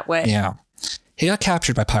seems that way. Yeah. He got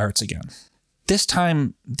captured by pirates again. This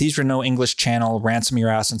time, these were no English Channel, ransom your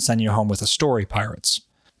ass and send you home with a story pirates.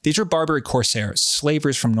 These were Barbary corsairs,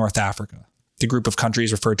 slavers from North Africa, the group of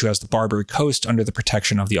countries referred to as the Barbary Coast under the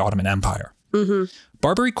protection of the Ottoman Empire. Mm-hmm.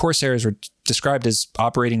 Barbary corsairs were described as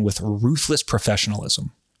operating with ruthless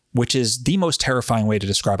professionalism, which is the most terrifying way to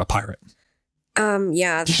describe a pirate.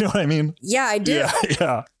 Yeah. Do you know what I mean? Yeah, I do.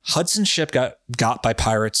 Yeah. Hudson's ship got by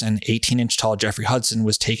pirates, and 18-inch tall Jeffrey Hudson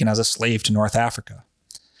was taken as a slave to North Africa.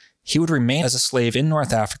 He would remain as a slave in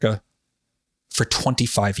North Africa for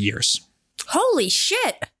 25 years. Holy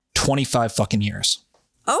shit. 25 fucking years.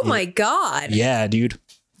 Oh my God. Yeah, dude.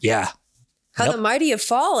 Yeah. How the mighty have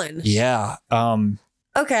fallen. Yeah.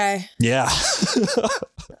 Okay. Yeah.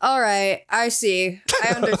 All right. I see. I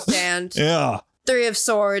understand. Yeah. 3 of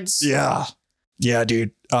Swords. Yeah. Yeah,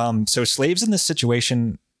 dude. So slaves in this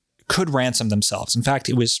situation could ransom themselves. In fact,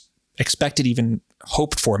 it was expected, even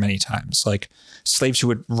hoped for many times. Like slaves who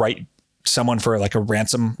would write someone for like a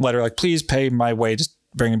ransom letter, like, please pay my way, just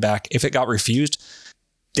bring him back. If it got refused,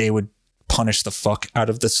 they would punish the fuck out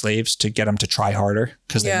of the slaves to get them to try harder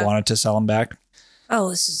because they wanted to sell them back. Oh,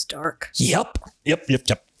 this is dark. Yep.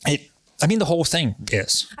 I mean, the whole thing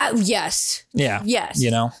is. Yes. Yeah. Yes. You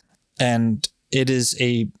know, and it is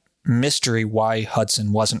a mystery why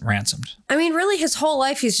Hudson wasn't ransomed. I mean, really, his whole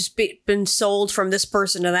life he's just been sold from this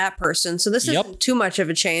person to that person. So this isn't too much of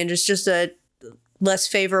a change. It's just a less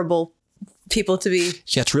favorable people to be.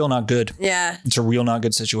 Yeah, it's real not good. Yeah. It's a real not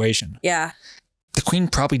good situation. Yeah. The queen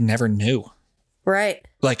probably never knew. Right.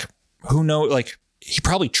 Like, who knows? Like, he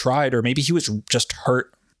probably tried, or maybe he was just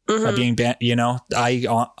hurt by being banned. You know, I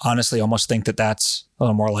honestly almost think that that's a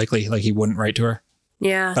little more likely. Like, he wouldn't write to her.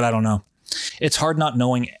 Yeah. But I don't know. It's hard not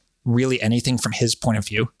knowing really anything from his point of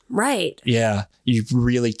view. Right. Yeah. You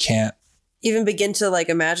really can't even begin to like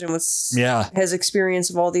imagine what his experience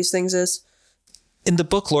of all these things is. In the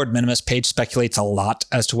book Lord Minimus, Page speculates a lot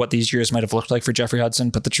as to what these years might have looked like for Jeffrey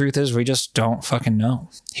Hudson, but the truth is we just don't fucking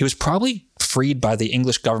know. He was probably freed by the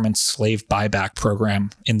English government's slave buyback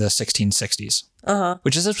program in the 1660s.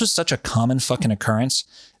 Which is, this was such a common fucking occurrence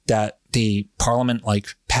that the parliament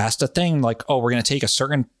like passed a thing like, oh, we're going to take a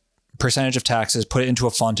certain percentage of taxes, put it into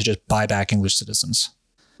a fund to just buy back English citizens.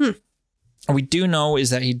 What we do know is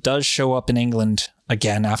that he does show up in England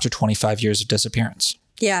again after 25 years of disappearance.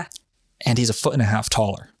 Yeah. And he's 1.5 feet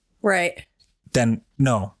taller. Right. Then,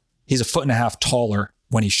 no, he's 1.5 feet taller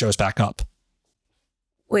when he shows back up.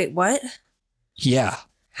 Wait, what? Yeah.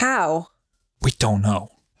 How? We don't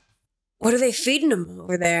know. What are they feeding him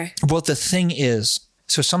over there? Well, the thing is,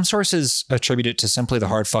 so some sources attribute it to simply the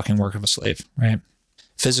hard fucking work of a slave, right?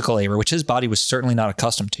 Physical labor, which his body was certainly not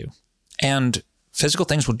accustomed to. And physical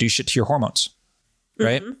things will do shit to your hormones,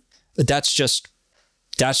 right? That's just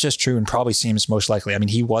true and probably seems most likely. I mean,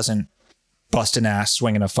 he wasn't busting ass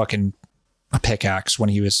swinging a pickaxe when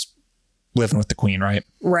he was living with the queen, right?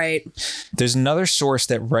 Right. There's another source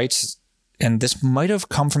that writes, and this might have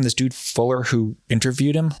come from this dude Fuller who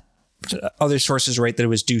interviewed him. Other sources write that it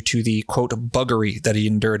was due to the, quote, buggery that he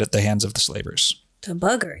endured at the hands of the slavers. The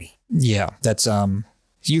buggery? Yeah, that's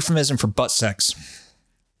euphemism for butt sex.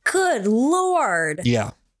 Good Lord.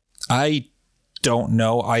 Yeah. I don't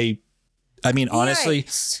know. I mean, honestly,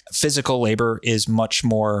 physical labor is much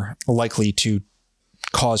more likely to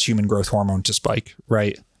cause human growth hormone to spike,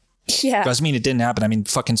 right? Yeah. Doesn't mean it didn't happen. I mean,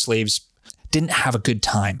 fucking slaves didn't have a good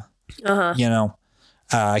time. You know,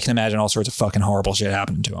 I can imagine all sorts of fucking horrible shit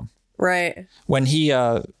happening to him. Right. When he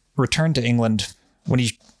returned to England, when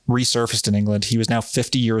he resurfaced in England, he was now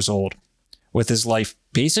 50 years old with his life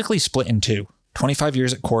basically split in two. 25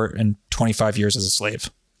 years at court and 25 years as a slave.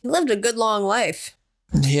 He lived a good long life.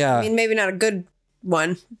 Yeah. I mean, maybe not a good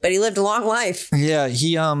one, but he lived a long life. Yeah.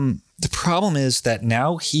 He, the problem is that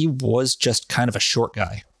now he was just kind of a short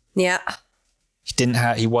guy. Yeah.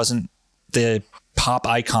 He wasn't the pop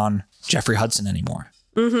icon Jeffrey Hudson anymore.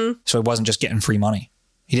 So he wasn't just getting free money.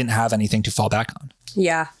 He didn't have anything to fall back on.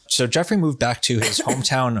 Yeah. So Jeffrey moved back to his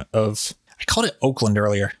hometown of, I called it Oakland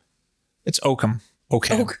earlier. It's Oakham.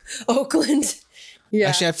 Oakland. Yeah.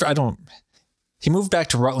 Actually, I don't. He moved back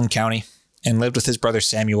to Rutland County and lived with his brother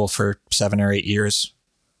Samuel for 7 or 8 years.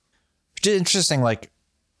 Which is interesting. Like,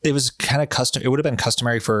 it was kind of it would have been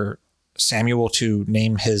customary for Samuel to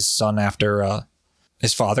name his son after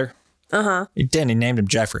his father. He didn't. He named him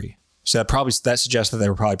Jeffrey. So that suggests that they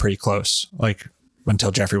were probably pretty close. Like,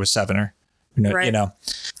 until Jeffrey was 7 or, you know.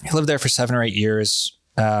 He lived there for 7 or 8 years.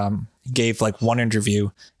 He gave like one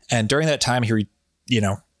interview. And during that time, he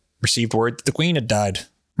received word that the queen had died.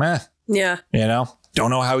 Yeah. Don't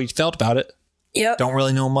know how he felt about it. Yep. Don't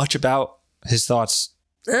really know much about his thoughts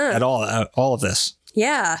at all of this.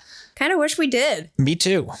 Yeah. Kind of wish we did. Me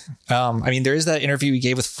too. I mean, there is that interview he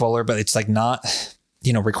gave with Fuller, but it's like not,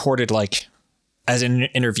 recorded like as an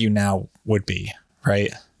interview now would be,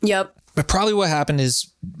 right? Yep. But probably what happened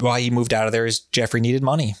is why he moved out of there is Jeffrey needed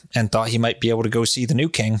money and thought he might be able to go see the new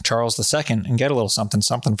king, Charles II, and get a little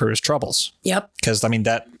something for his troubles. Yep. Because, I mean,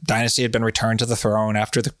 that dynasty had been returned to the throne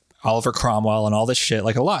after the Oliver Cromwell and all this shit.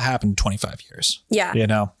 Like, a lot happened in 25 years.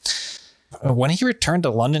 Yeah. When he returned to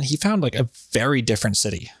London, he found like a very different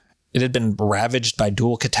city. It had been ravaged by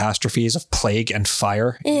dual catastrophes of plague and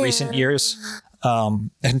fire in recent years.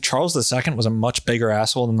 And Charles II was a much bigger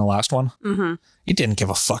asshole than the last one. He didn't give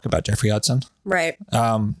a fuck about Jeffrey Hudson. Right.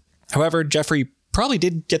 However, Jeffrey probably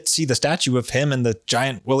did get to see the statue of him and the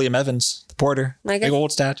giant William Evans, the porter. Big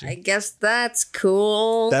old statue. I guess that's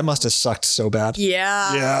cool. That must have sucked so bad.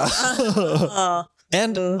 Yeah. Yeah.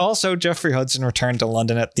 And also, Jeffrey Hudson returned to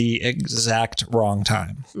London at the exact wrong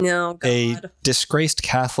time. No, God. A disgraced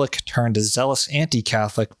Catholic turned a zealous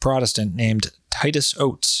anti-Catholic Protestant named Titus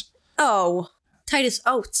Oates. Oh, Titus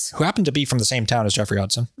Oates. Who happened to be from the same town as Jeffrey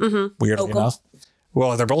Hudson. Weirdly enough.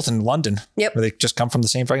 Well, they're both in London. Yep. Where they just come from the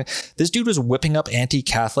same fucking... This dude was whipping up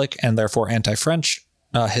anti-Catholic and therefore anti-French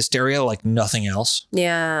hysteria like nothing else.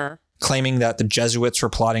 Yeah. claiming that the Jesuits were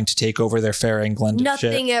plotting to take over their fair England.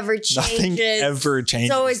 Nothing ever changes. Nothing ever changes.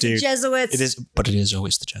 It's always dude. the Jesuits. It is, but it is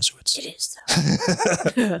always the Jesuits. It is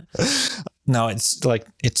though. No, it's like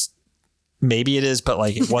maybe it is, but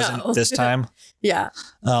like it wasn't this time. Yeah.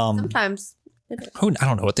 Sometimes. I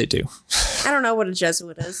don't know what they do. I don't know what a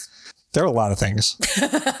Jesuit is. There are a lot of things.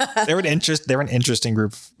 They're an interesting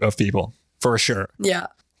group of people for sure. Yeah.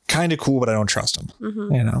 Kind of cool, but I don't trust them.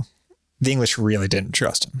 Mm-hmm. You know, the English really didn't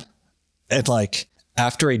trust him. And like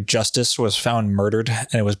after a justice was found murdered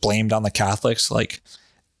and it was blamed on the Catholics, like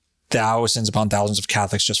thousands upon thousands of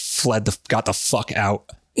Catholics just got the fuck out.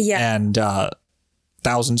 Yeah. And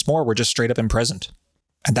thousands more were just straight up imprisoned.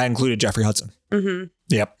 And that included Jeffrey Hudson. Mm-hmm.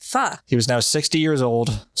 Yep. Fuck. He was now 60 years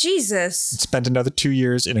old. Jesus. And spent another 2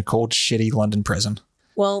 years in a cold, shitty London prison.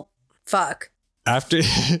 Well, fuck. After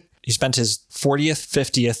he spent his 40th,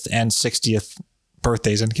 50th, and 60th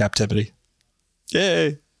birthdays in captivity.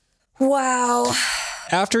 Yay. Wow.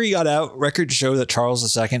 After he got out, records show that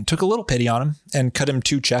Charles II took a little pity on him and cut him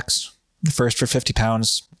 2 checks. The first for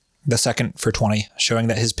 £50, the second for 20, showing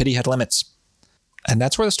that his pity had limits. And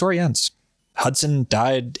that's where the story ends. Hudson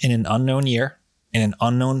died in an unknown year, in an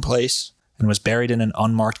unknown place, and was buried in an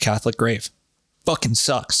unmarked Catholic grave. Fucking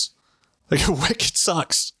sucks. Like, it wicked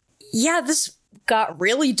sucks. Yeah, this got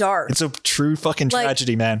really dark. It's a true fucking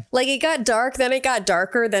tragedy, man. Like, it got dark, then it got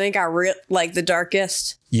darker, then it got like the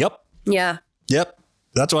darkest. Yep. Yeah. Yep.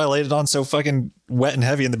 That's why I laid it on so fucking wet and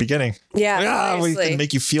heavy in the beginning. Yeah. We can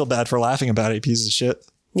make you feel bad for laughing about it, you piece of shit.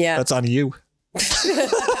 Yeah. That's on you.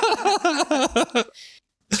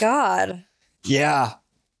 God. Yeah.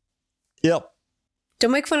 Yep.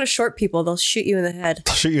 Don't make fun of short people. They'll shoot you in the head.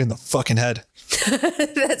 I'll shoot you in the fucking head.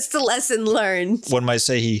 That's the lesson learned. One might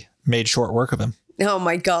say he made short work of him. Oh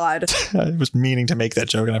my God. I was meaning to make that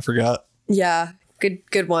joke and I forgot. Yeah.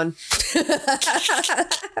 Good one.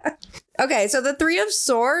 Okay, so the Three of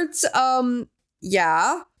Swords,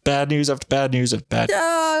 yeah. Bad news after bad news after bad.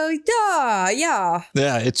 Yeah.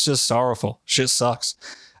 Yeah, it's just sorrowful. Shit sucks.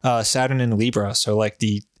 Saturn in Libra, so like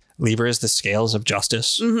the Libra is the scales of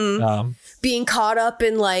justice. Mm-hmm. Being caught up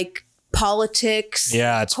in like politics,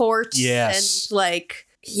 courts, and like,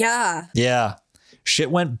 yeah.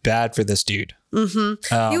 Shit went bad for this dude.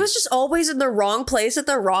 Mm-hmm. He was just always in the wrong place at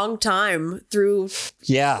the wrong time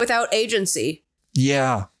without agency.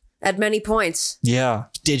 Yeah. At many points. Yeah.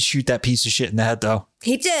 He did shoot that piece of shit in the head, though.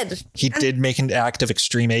 He did. He did make an act of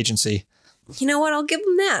extreme agency. You know what? I'll give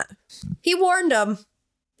him that. He warned them.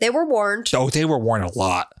 They were warned. Oh, they were warned a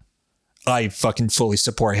lot. I fucking fully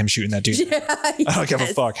support him shooting that dude. Yeah, I don't give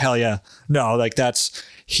a fuck. Hell yeah. No, like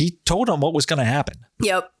he told them what was going to happen.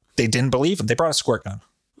 Yep. They didn't believe him. They brought a squirt gun.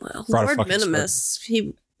 Well, Lord Minimus.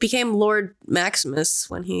 He became Lord Maximus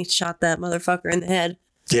when he shot that motherfucker in the head.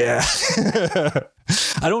 Yeah.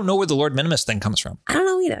 I don't know where the Lord Minimus thing comes from. I don't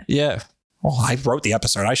know either. Yeah. Well, I wrote the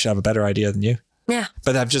episode. I should have a better idea than you. Yeah.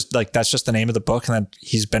 But I've just that's just the name of the book. And then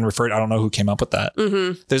he's been referred. I don't know who came up with that.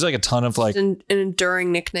 Mm-hmm. There's like a ton of like an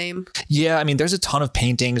enduring nickname. Yeah. I mean, there's a ton of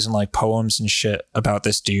paintings and like poems and shit about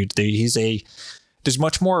this dude. There's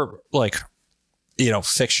much more like,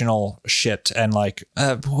 fictional shit and like,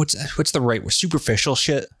 what's the right word? Superficial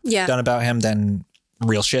shit done about him than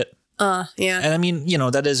real shit. Yeah. And I mean,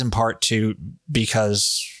 that is in part too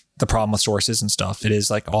because the problem with sources and stuff, it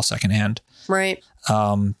is like all secondhand. Right.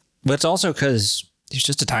 But it's also because he's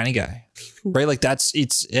just a tiny guy, right? Like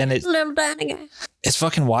little tiny guy. It's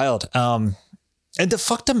fucking wild. And the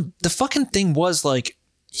fucking thing was like,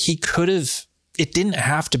 it didn't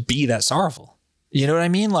have to be that sorrowful. You know what I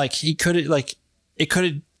mean? Like his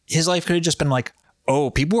life could have just been like,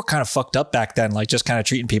 oh, people were kind of fucked up back then. Like just kind of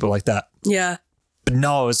treating people like that. Yeah. But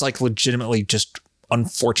no, it's like legitimately just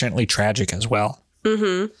unfortunately tragic as well.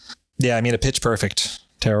 Mm-hmm. Yeah, I mean, a pitch perfect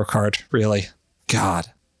tarot card, really. God.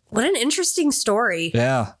 What an interesting story.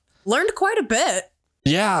 Yeah. Learned quite a bit.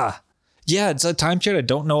 Yeah. Yeah, it's a time period I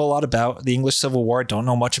don't know a lot about. The English Civil War, I don't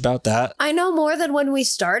know much about that. I know more than when we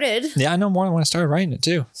started. Yeah, I know more than when I started writing it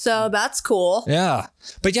too. So that's cool. Yeah.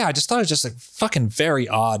 But yeah, I just thought it was just a fucking very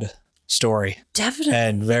odd story. Definitely.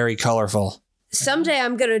 And very colorful. Someday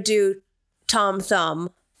I'm going to do Tom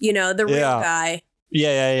Thumb, the real guy.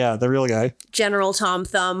 Yeah. The real guy. General Tom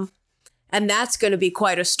Thumb. And that's going to be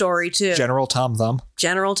quite a story too. General Tom Thumb?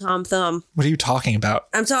 General Tom Thumb. What are you talking about?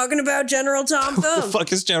 I'm talking about General Tom Thumb. What the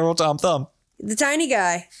fuck is General Tom Thumb? The tiny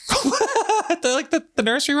guy. the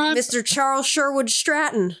nursery rhyme? Mr. Charles Sherwood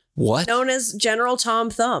Stratton. What? Known as General Tom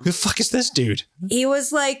Thumb. Who the fuck is this dude? He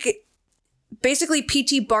was like basically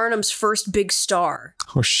P.T. Barnum's first big star.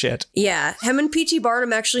 Oh shit. Yeah. Him and P.T.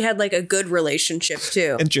 Barnum actually had like a good relationship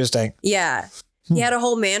too. Interesting. Yeah. He had a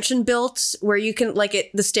whole mansion built where you can,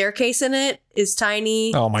 like, the staircase in it is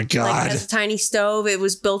tiny. Oh my Like, God. it has a tiny stove. It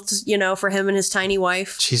was built, for him and his tiny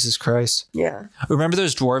wife. Jesus Christ. Yeah. Remember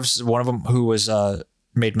those dwarves? One of them who was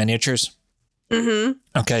made miniatures?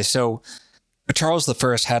 Mm-hmm. Okay, so Charles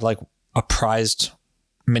I had like a prized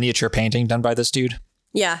miniature painting done by this dude.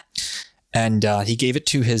 Yeah. And he gave it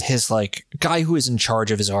to his like guy who is in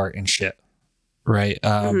charge of his art and shit. Right?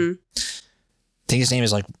 I think his name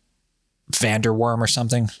is like Vanderworm or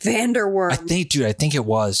something. Vanderworm. I think it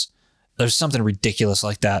was. There's something ridiculous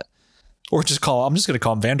like that. Or I'm just going to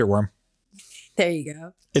call him Vanderworm. There you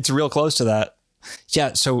go. It's real close to that.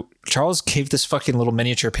 Yeah, so Charles gave this fucking little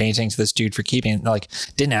miniature painting to this dude for keeping. Like,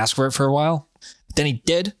 didn't ask for it for a while. Then he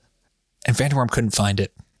did, and Vanderworm couldn't find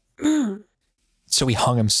it. So he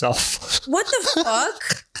hung himself. What the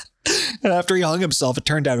fuck? And after he hung himself, it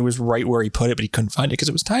turned out it was right where he put it, but he couldn't find it because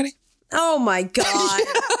it was tiny. Oh my God.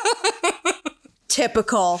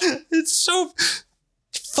 Typical. It's so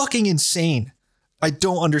fucking insane. I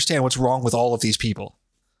don't understand what's wrong with all of these people.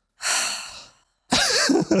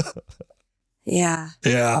 Yeah.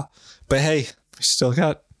 Yeah. But hey, we still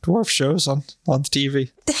got dwarf shows on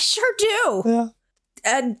TV. They sure do. Yeah.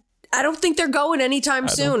 And I don't think they're going anytime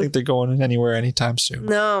soon. I don't think they're going anywhere anytime soon.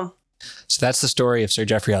 No. So that's the story of Sir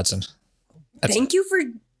Jeffrey Hudson. Thank you for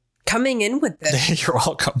coming in with this. You're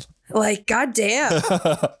welcome. Like, goddamn.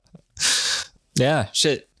 Yeah,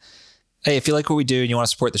 shit. Hey, if you like what we do and you want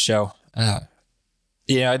to support the show, I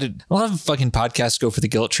did a lot of fucking podcasts go for the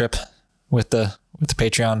guilt trip with the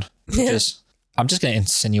Patreon. I'm just going to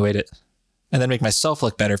insinuate it and then make myself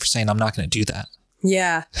look better for saying I'm not going to do that.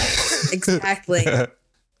 Yeah, exactly.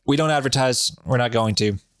 We don't advertise. We're not going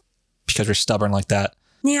to because we're stubborn like that.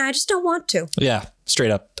 Yeah, I just don't want to. Yeah,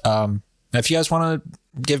 straight up. If you guys want to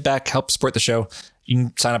give back, help support the show, you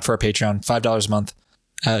can sign up for our Patreon, $5 a month.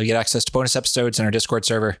 You get access to bonus episodes in our Discord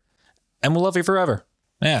server, and we'll love you forever.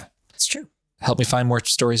 Yeah. It's true. Help me find more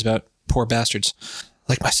stories about poor bastards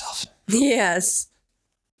like myself. Yes.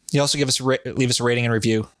 You also leave us a rating and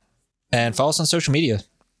review, and follow us on social media.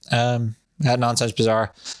 At Nonsense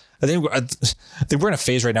Bizarre. I think we're in a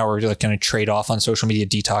phase right now where we're like going to trade off on social media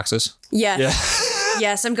detoxes. Yes. Yeah.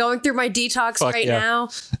 Yes, I'm going through my detox now.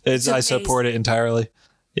 I support it entirely.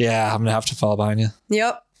 Yeah, I'm going to have to follow behind you.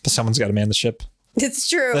 Yep. But someone's got to man the ship. It's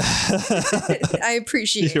true. I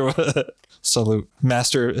appreciate it. Salute.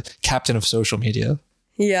 Master captain of social media.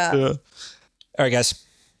 Yeah. All right, guys.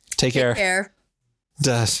 Take care.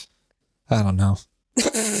 I don't know.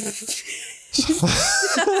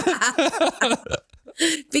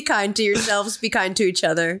 Be kind to yourselves. Be kind to each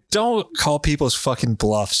other. Don't call people's fucking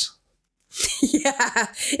bluffs. Yeah.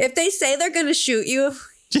 If they say they're going to shoot you.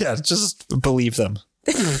 Yeah, just believe them.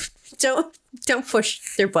 Don't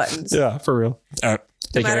push their buttons. Yeah, for real. All right.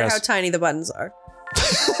 No matter how tiny the buttons are.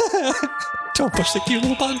 Don't push the cute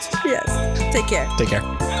little buttons. Yes. Take care. Take care.